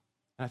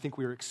 And I think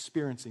we are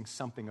experiencing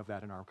something of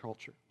that in our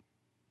culture.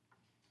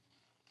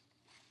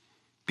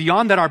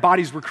 Beyond that our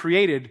bodies were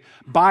created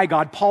by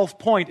God, Paul's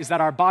point is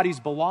that our bodies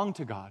belong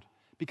to God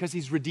because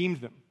he's redeemed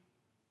them.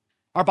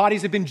 Our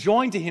bodies have been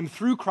joined to him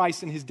through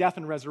Christ and his death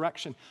and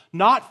resurrection,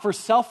 not for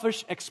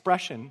selfish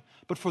expression,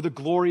 but for the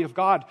glory of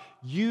God.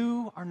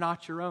 You are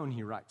not your own,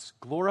 he writes.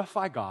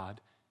 Glorify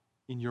God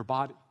in your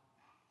body.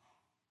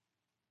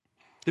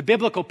 The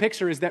biblical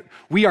picture is that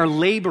we are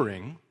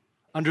laboring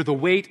under the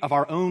weight of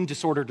our own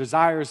disordered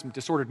desires,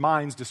 disordered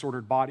minds,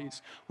 disordered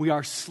bodies. We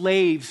are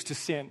slaves to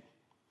sin.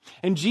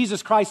 And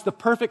Jesus Christ, the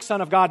perfect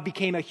Son of God,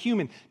 became a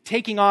human,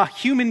 taking a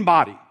human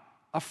body,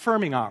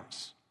 affirming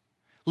ours,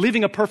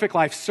 living a perfect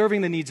life,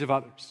 serving the needs of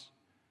others.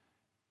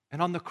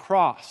 And on the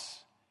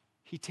cross,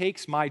 he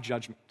takes my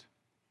judgment.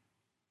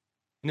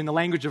 And in the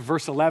language of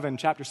verse 11,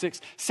 chapter 6,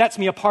 sets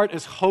me apart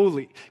as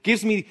holy,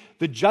 gives me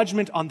the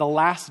judgment on the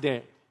last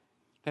day,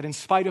 that in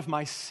spite of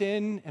my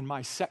sin and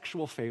my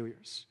sexual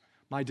failures,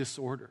 my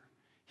disorder,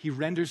 he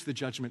renders the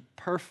judgment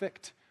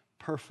perfect,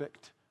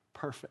 perfect,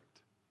 perfect.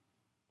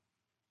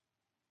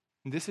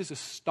 And this is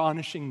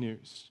astonishing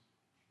news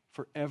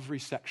for every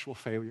sexual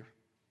failure.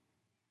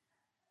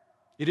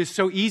 It is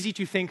so easy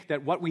to think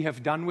that what we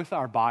have done with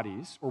our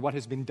bodies, or what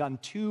has been done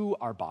to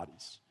our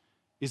bodies,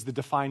 is the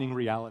defining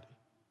reality.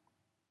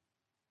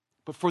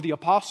 But for the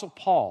Apostle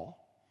Paul,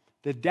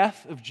 the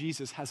death of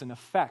Jesus has an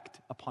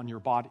effect upon your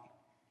body.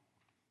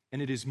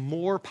 And it is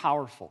more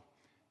powerful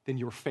than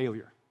your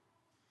failure.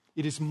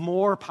 It is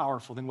more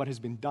powerful than what has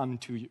been done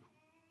to you.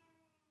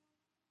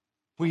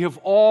 We have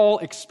all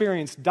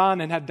experienced, done,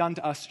 and have done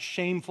to us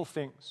shameful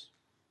things.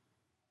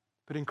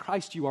 But in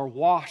Christ you are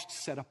washed,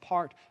 set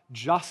apart,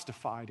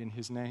 justified in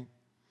his name.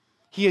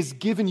 He has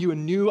given you a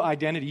new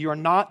identity. You are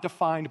not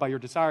defined by your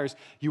desires.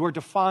 You are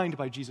defined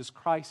by Jesus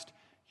Christ.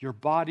 Your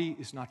body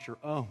is not your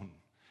own.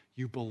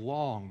 You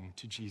belong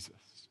to Jesus.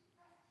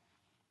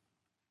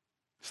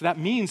 So that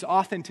means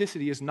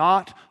authenticity is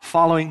not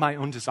following my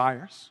own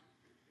desires.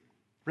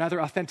 Rather,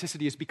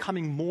 authenticity is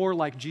becoming more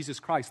like Jesus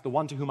Christ, the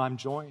one to whom I'm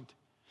joined.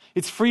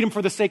 It's freedom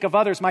for the sake of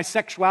others. My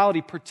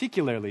sexuality,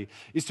 particularly,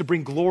 is to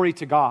bring glory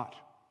to God.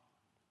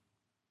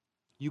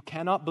 You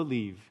cannot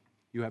believe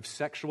you have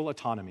sexual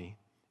autonomy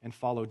and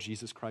follow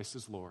Jesus Christ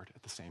as Lord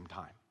at the same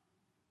time.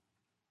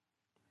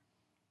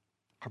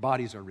 Our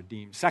bodies are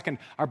redeemed. Second,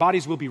 our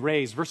bodies will be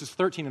raised. Verses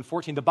 13 and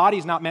 14. The body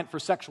is not meant for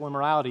sexual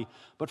immorality,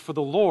 but for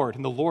the Lord,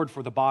 and the Lord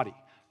for the body.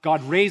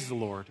 God raised the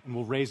Lord and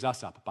will raise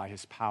us up by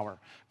his power.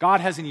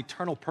 God has an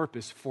eternal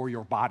purpose for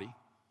your body.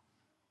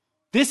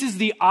 This is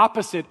the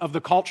opposite of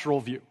the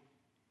cultural view.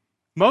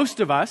 Most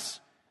of us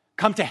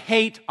come to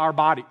hate our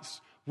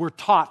bodies. We're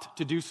taught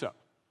to do so.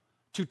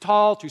 Too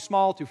tall, too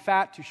small, too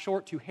fat, too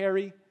short, too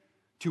hairy,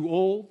 too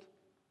old.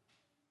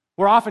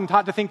 We're often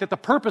taught to think that the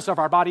purpose of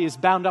our body is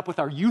bound up with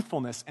our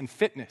youthfulness and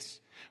fitness,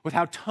 with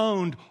how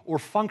toned or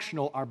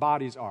functional our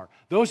bodies are.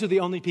 Those are the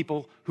only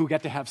people who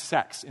get to have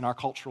sex in our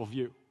cultural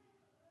view.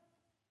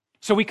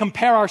 So we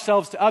compare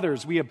ourselves to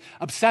others. We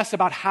obsess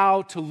about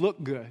how to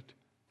look good.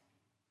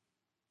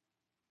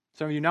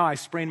 Some of you know I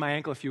sprained my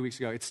ankle a few weeks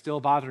ago. It's still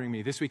bothering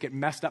me. This week it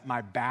messed up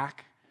my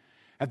back.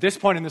 At this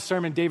point in the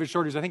sermon, David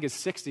Short, who's I think is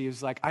 60,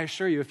 is like, I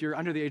assure you, if you're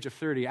under the age of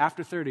 30,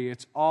 after 30,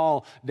 it's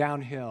all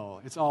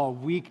downhill. It's all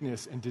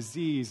weakness and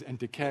disease and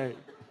decay.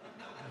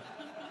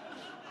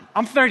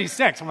 I'm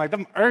 36. I'm like,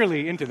 I'm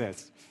early into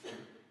this.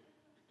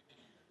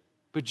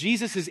 But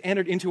Jesus has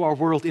entered into our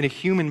world in a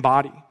human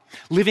body,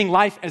 living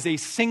life as a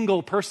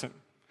single person,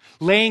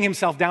 laying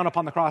himself down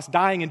upon the cross,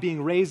 dying and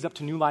being raised up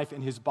to new life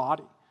in his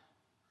body.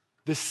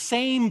 The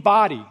same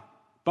body,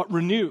 but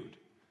renewed.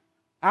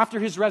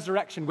 After his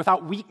resurrection,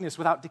 without weakness,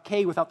 without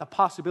decay, without the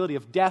possibility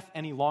of death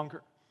any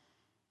longer.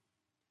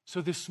 So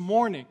this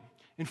morning,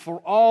 and for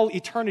all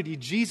eternity,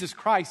 Jesus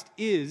Christ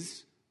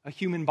is a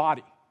human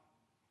body.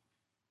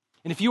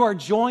 And if you are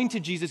joined to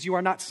Jesus, you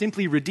are not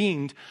simply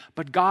redeemed,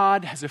 but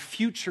God has a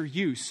future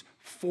use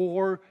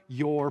for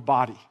your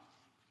body.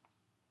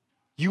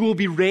 You will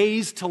be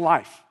raised to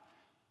life,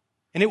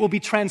 and it will be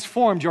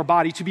transformed, your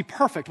body, to be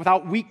perfect,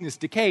 without weakness,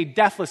 decay,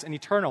 deathless, and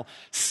eternal,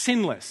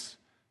 sinless,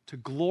 to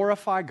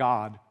glorify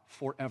God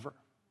forever.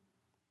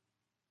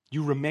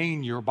 You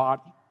remain your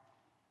body.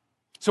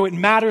 So it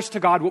matters to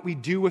God what we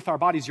do with our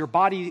bodies. Your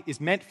body is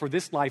meant for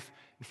this life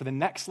and for the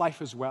next life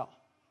as well.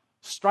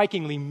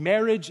 Strikingly,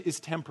 marriage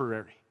is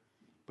temporary,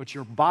 but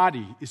your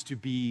body is to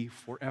be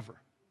forever.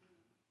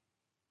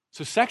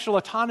 So sexual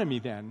autonomy,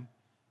 then,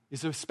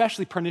 is an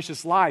especially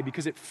pernicious lie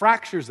because it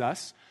fractures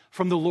us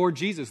from the Lord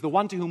Jesus, the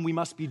one to whom we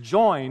must be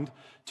joined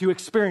to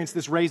experience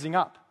this raising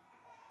up.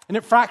 And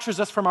it fractures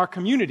us from our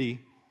community,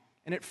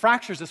 and it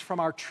fractures us from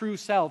our true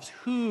selves,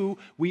 who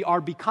we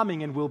are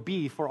becoming and will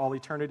be for all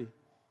eternity.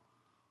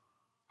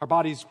 Our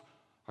bodies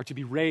are to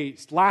be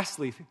raised.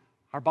 Lastly,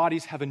 our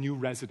bodies have a new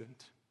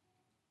resident.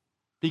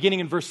 Beginning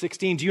in verse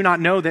 16, do you not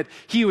know that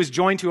he who is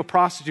joined to a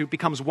prostitute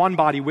becomes one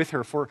body with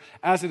her? For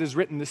as it is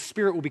written, the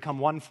spirit will become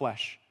one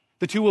flesh.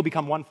 The two will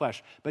become one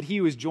flesh. But he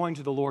who is joined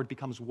to the Lord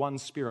becomes one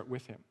spirit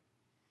with him.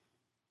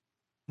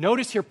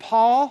 Notice here,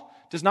 Paul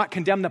does not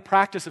condemn the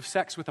practice of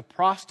sex with a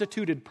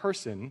prostituted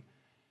person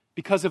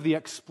because of the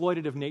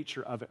exploitative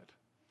nature of it,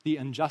 the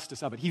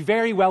injustice of it. He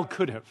very well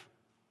could have.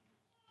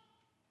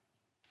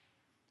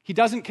 He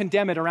doesn't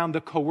condemn it around the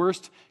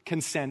coerced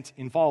consent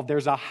involved.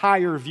 There's a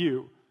higher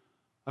view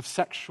of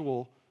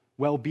sexual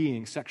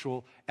well-being,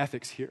 sexual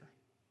ethics here.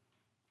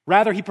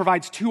 Rather, he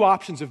provides two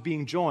options of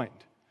being joined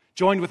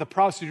with a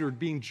prostitute or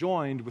being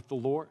joined with the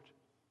Lord.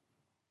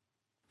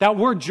 That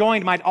word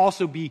joined might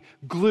also be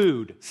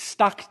glued,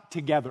 stuck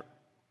together.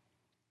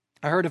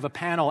 I heard of a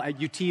panel at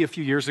UT a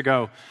few years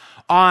ago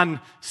on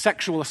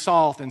sexual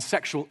assault and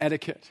sexual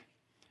etiquette.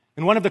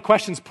 And one of the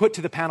questions put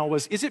to the panel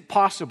was, is it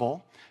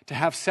possible to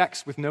have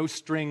sex with no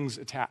strings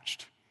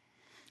attached?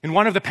 And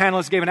one of the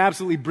panelists gave an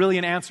absolutely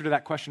brilliant answer to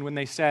that question when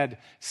they said,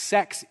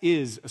 sex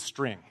is a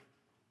string.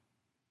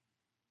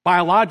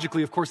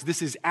 Biologically, of course,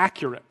 this is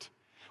accurate.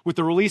 With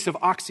the release of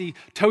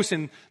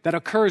oxytocin that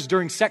occurs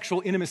during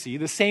sexual intimacy,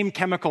 the same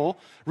chemical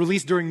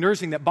released during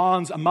nursing that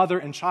bonds a mother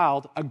and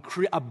child,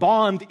 a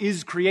bond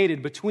is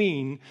created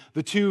between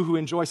the two who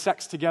enjoy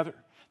sex together.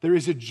 There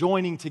is a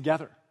joining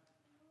together.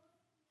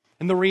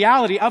 And the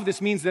reality of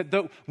this means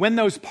that when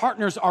those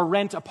partners are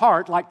rent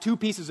apart, like two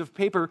pieces of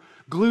paper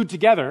glued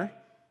together,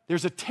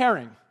 there's a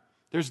tearing,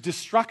 there's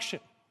destruction.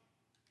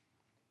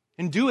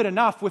 And do it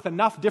enough with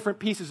enough different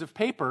pieces of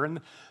paper,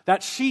 and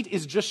that sheet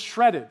is just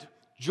shredded,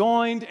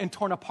 joined and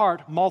torn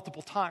apart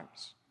multiple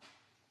times.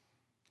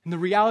 And the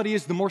reality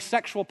is, the more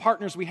sexual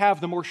partners we have,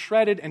 the more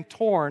shredded and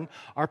torn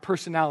our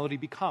personality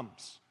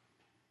becomes.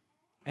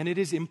 And it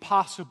is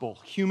impossible,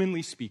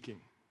 humanly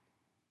speaking,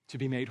 to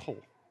be made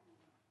whole.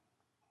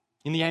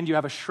 In the end, you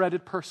have a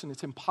shredded person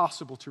it's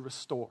impossible to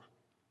restore.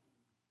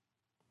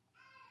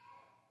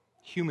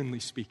 Humanly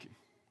speaking.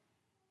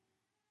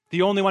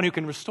 The only one who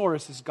can restore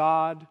us is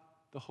God,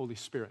 the Holy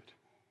Spirit,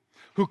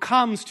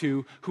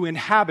 who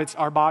inhabits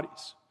our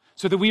bodies,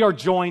 so that we are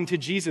joined to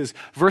Jesus.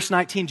 Verse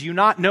 19, do you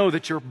not know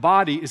that your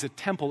body is a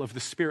temple of the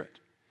Spirit?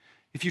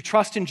 If you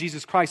trust in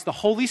Jesus Christ, the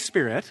Holy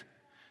Spirit,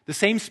 the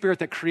same Spirit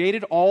that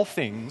created all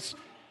things,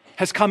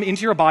 has come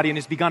into your body and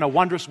has begun a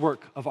wondrous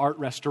work of art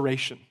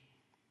restoration.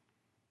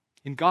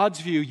 In God's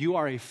view, you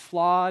are a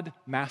flawed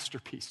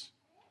masterpiece.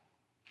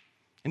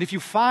 And if you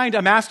find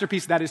a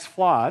masterpiece that is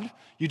flawed,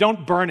 you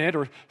don't burn it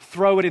or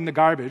throw it in the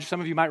garbage. Some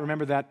of you might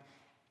remember that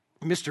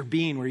Mr.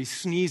 Bean where he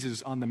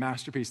sneezes on the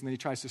masterpiece and then he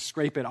tries to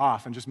scrape it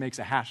off and just makes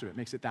a hash of it,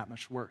 makes it that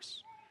much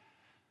worse.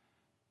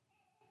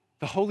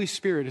 The Holy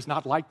Spirit is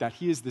not like that.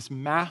 He is this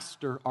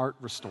master art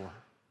restorer.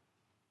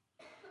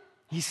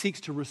 He seeks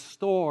to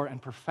restore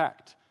and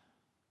perfect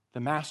the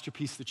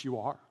masterpiece that you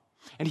are.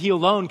 And he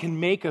alone can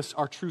make us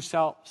our true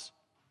selves.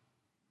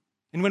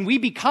 And when we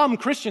become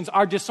Christians,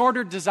 our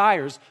disordered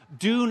desires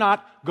do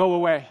not go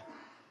away.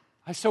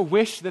 I so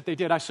wish that they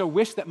did. I so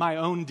wish that my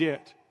own did.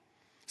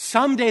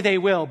 Someday they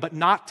will, but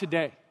not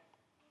today.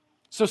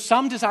 So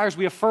some desires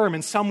we affirm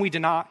and some we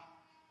deny.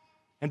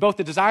 And both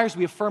the desires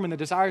we affirm and the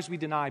desires we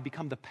deny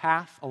become the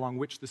path along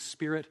which the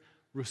Spirit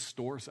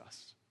restores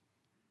us.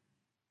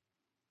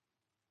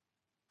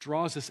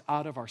 Draws us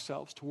out of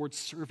ourselves towards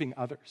serving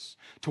others,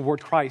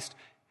 toward Christ,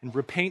 and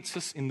repaints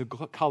us in the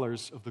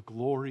colors of the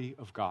glory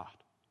of God.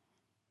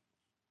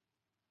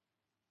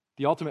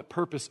 The ultimate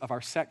purpose of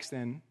our sex,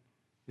 then,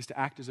 is to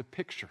act as a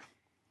picture,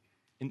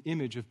 an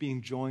image of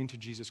being joined to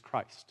Jesus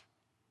Christ.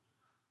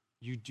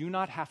 You do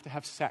not have to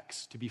have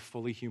sex to be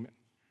fully human.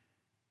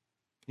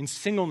 In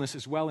singleness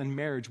as well in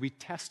marriage, we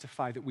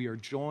testify that we are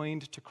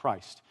joined to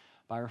Christ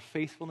by our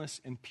faithfulness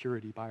and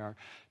purity, by our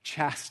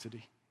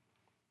chastity.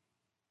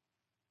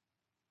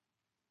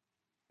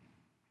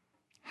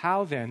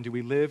 How then do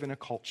we live in a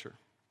culture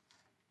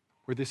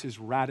where this is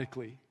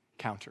radically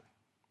counter?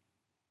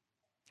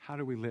 How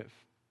do we live?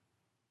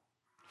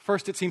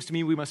 First, it seems to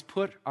me we must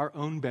put our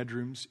own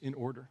bedrooms in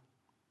order.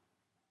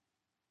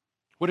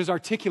 What is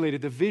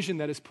articulated, the vision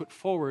that is put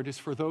forward, is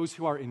for those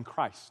who are in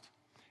Christ.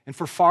 And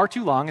for far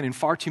too long and in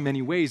far too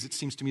many ways, it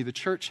seems to me the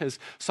church has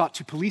sought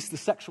to police the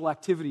sexual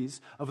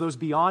activities of those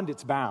beyond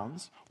its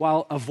bounds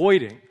while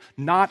avoiding,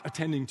 not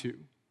attending to,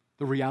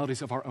 the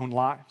realities of our own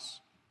lives.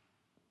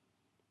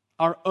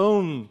 Our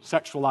own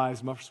sexual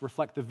lives must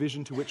reflect the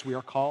vision to which we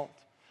are called,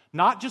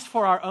 not just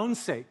for our own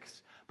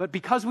sakes, but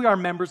because we are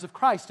members of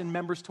Christ and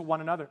members to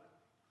one another.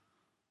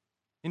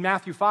 In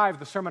Matthew 5,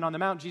 the Sermon on the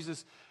Mount,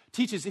 Jesus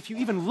teaches, if you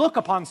even look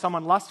upon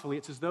someone lustfully,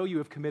 it's as though you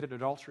have committed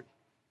adultery.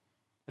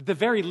 At the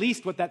very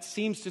least, what that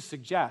seems to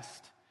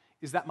suggest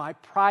is that my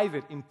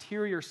private,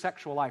 interior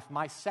sexual life,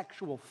 my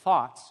sexual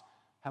thoughts,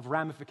 have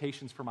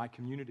ramifications for my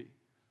community.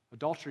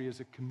 Adultery is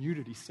a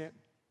community sin.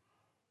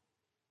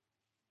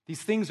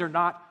 These things are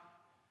not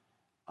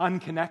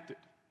unconnected.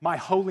 My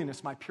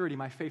holiness, my purity,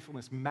 my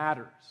faithfulness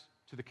matters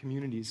to the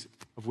communities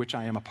of which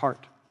I am a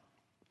part.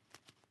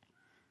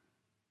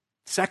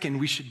 Second,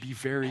 we should be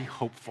very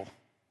hopeful.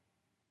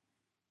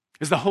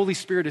 As the Holy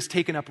Spirit has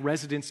taken up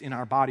residence in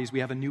our bodies, we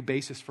have a new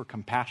basis for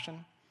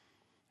compassion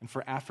and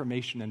for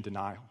affirmation and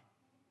denial.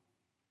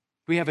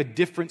 We have a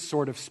different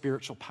sort of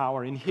spiritual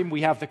power. In Him,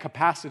 we have the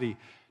capacity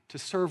to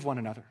serve one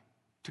another,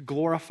 to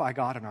glorify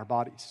God in our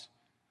bodies.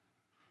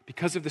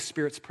 Because of the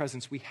Spirit's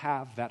presence, we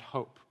have that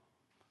hope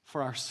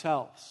for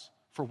ourselves,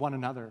 for one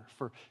another,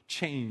 for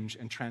change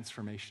and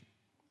transformation.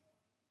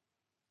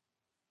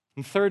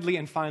 And thirdly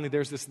and finally,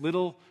 there's this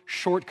little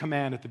short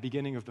command at the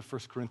beginning of the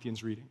 1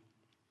 Corinthians reading.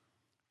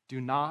 Do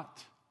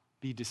not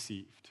be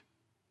deceived.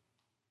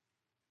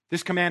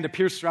 This command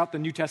appears throughout the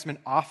New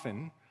Testament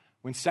often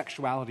when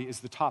sexuality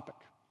is the topic.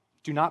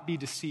 Do not be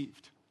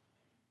deceived.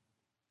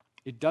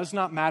 It does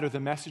not matter the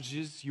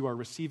messages you are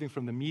receiving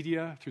from the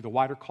media, through the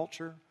wider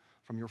culture,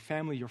 from your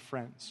family, your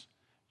friends.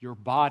 Your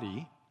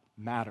body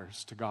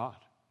matters to God.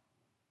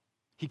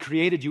 He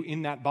created you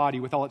in that body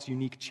with all its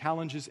unique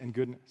challenges and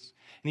goodness.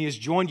 And He has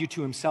joined you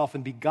to Himself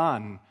and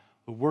begun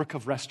the work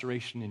of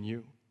restoration in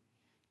you.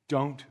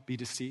 Don't be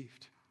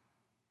deceived.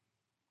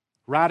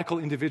 Radical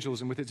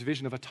individualism, with its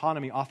vision of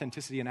autonomy,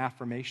 authenticity, and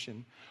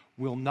affirmation,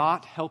 will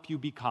not help you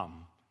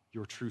become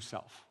your true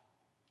self.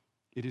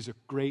 It is a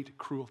great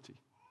cruelty.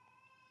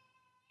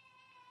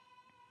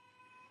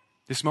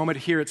 This moment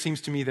here, it seems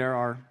to me there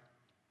are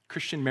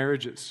Christian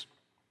marriages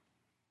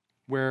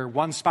where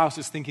one spouse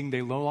is thinking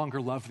they no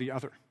longer love the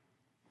other,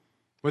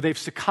 where they've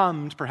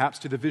succumbed perhaps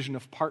to the vision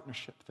of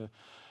partnership,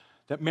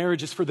 that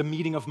marriage is for the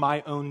meeting of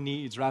my own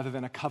needs rather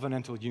than a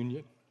covenantal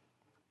union.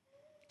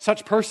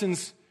 Such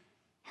persons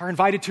are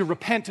invited to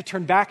repent, to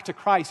turn back to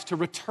Christ, to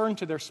return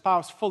to their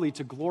spouse fully,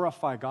 to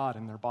glorify God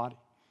in their body.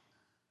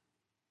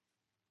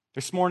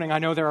 This morning, I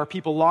know there are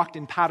people locked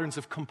in patterns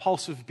of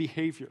compulsive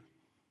behavior.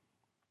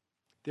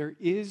 There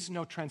is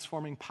no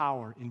transforming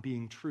power in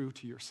being true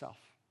to yourself.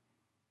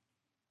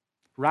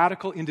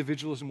 Radical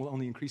individualism will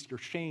only increase your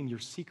shame, your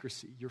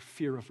secrecy, your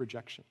fear of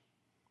rejection.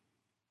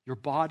 Your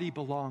body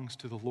belongs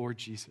to the Lord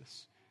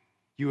Jesus.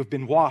 You have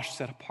been washed,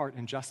 set apart,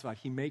 and justified.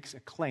 He makes a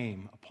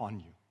claim upon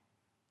you.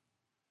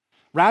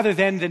 Rather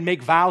than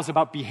make vows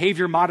about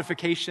behavior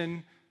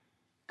modification,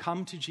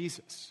 come to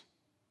Jesus.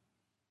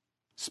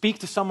 Speak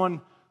to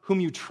someone whom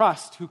you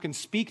trust, who can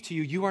speak to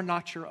you. You are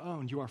not your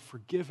own. You are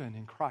forgiven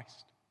in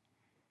Christ.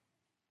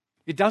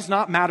 It does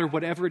not matter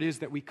whatever it is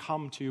that we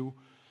come to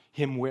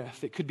Him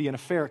with. It could be an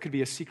affair. It could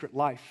be a secret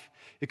life.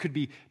 It could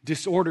be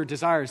disordered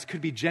desires. It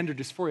could be gender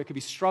dysphoria. It could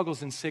be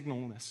struggles in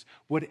singleness.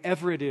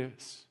 Whatever it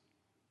is,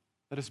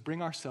 let us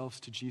bring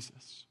ourselves to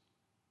Jesus.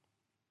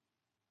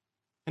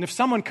 And if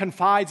someone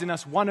confides in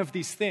us one of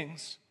these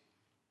things,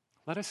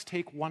 let us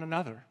take one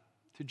another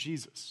to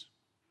Jesus,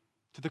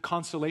 to the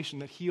consolation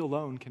that He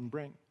alone can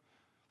bring.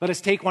 Let us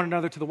take one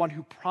another to the one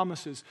who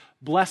promises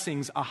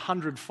blessings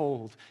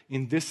 100-fold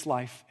in this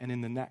life and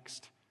in the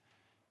next.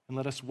 And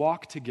let us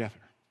walk together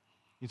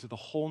into the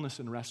wholeness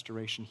and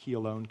restoration He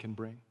alone can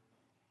bring.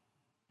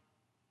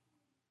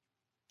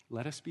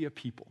 Let us be a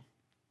people,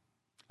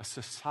 a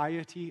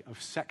society of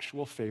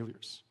sexual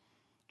failures,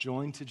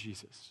 joined to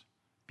Jesus,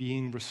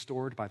 being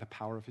restored by the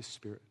power of His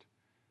Spirit,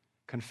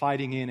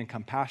 confiding in and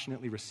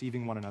compassionately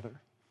receiving one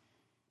another,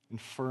 and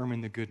firm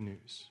in the good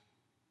news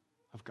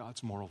of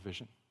God's moral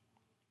vision.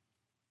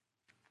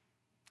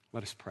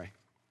 Let us pray.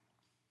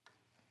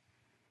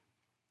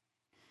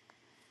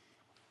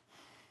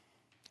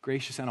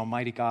 Gracious and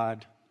almighty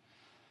God,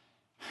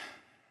 I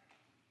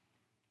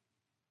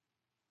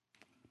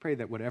pray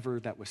that whatever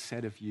that was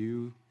said of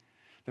You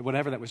that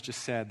whatever that was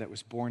just said that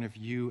was born of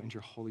you and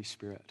your Holy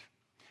Spirit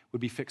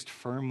would be fixed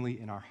firmly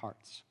in our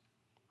hearts.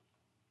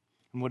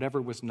 And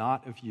whatever was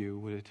not of you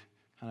would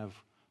kind of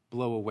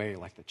blow away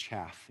like the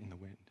chaff in the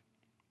wind.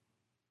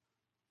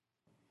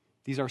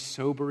 These are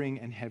sobering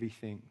and heavy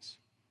things.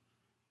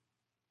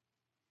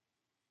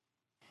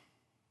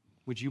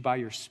 Would you, by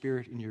your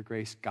Spirit and your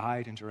grace,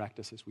 guide and direct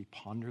us as we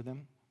ponder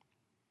them,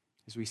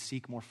 as we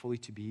seek more fully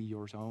to be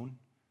yours own,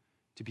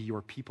 to be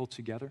your people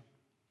together?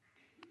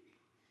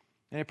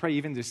 And I pray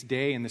even this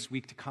day and this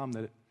week to come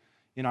that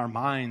in our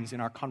minds,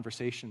 in our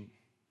conversation,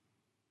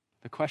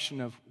 the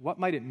question of what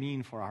might it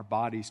mean for our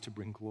bodies to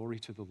bring glory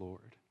to the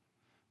Lord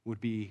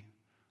would be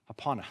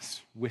upon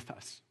us, with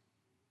us.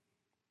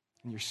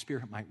 And your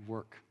Spirit might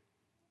work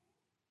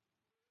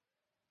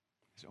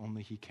as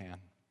only He can.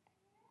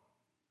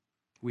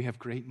 We have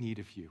great need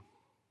of you.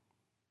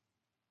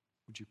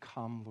 Would you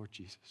come, Lord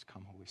Jesus?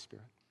 Come, Holy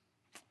Spirit.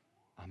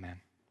 Amen.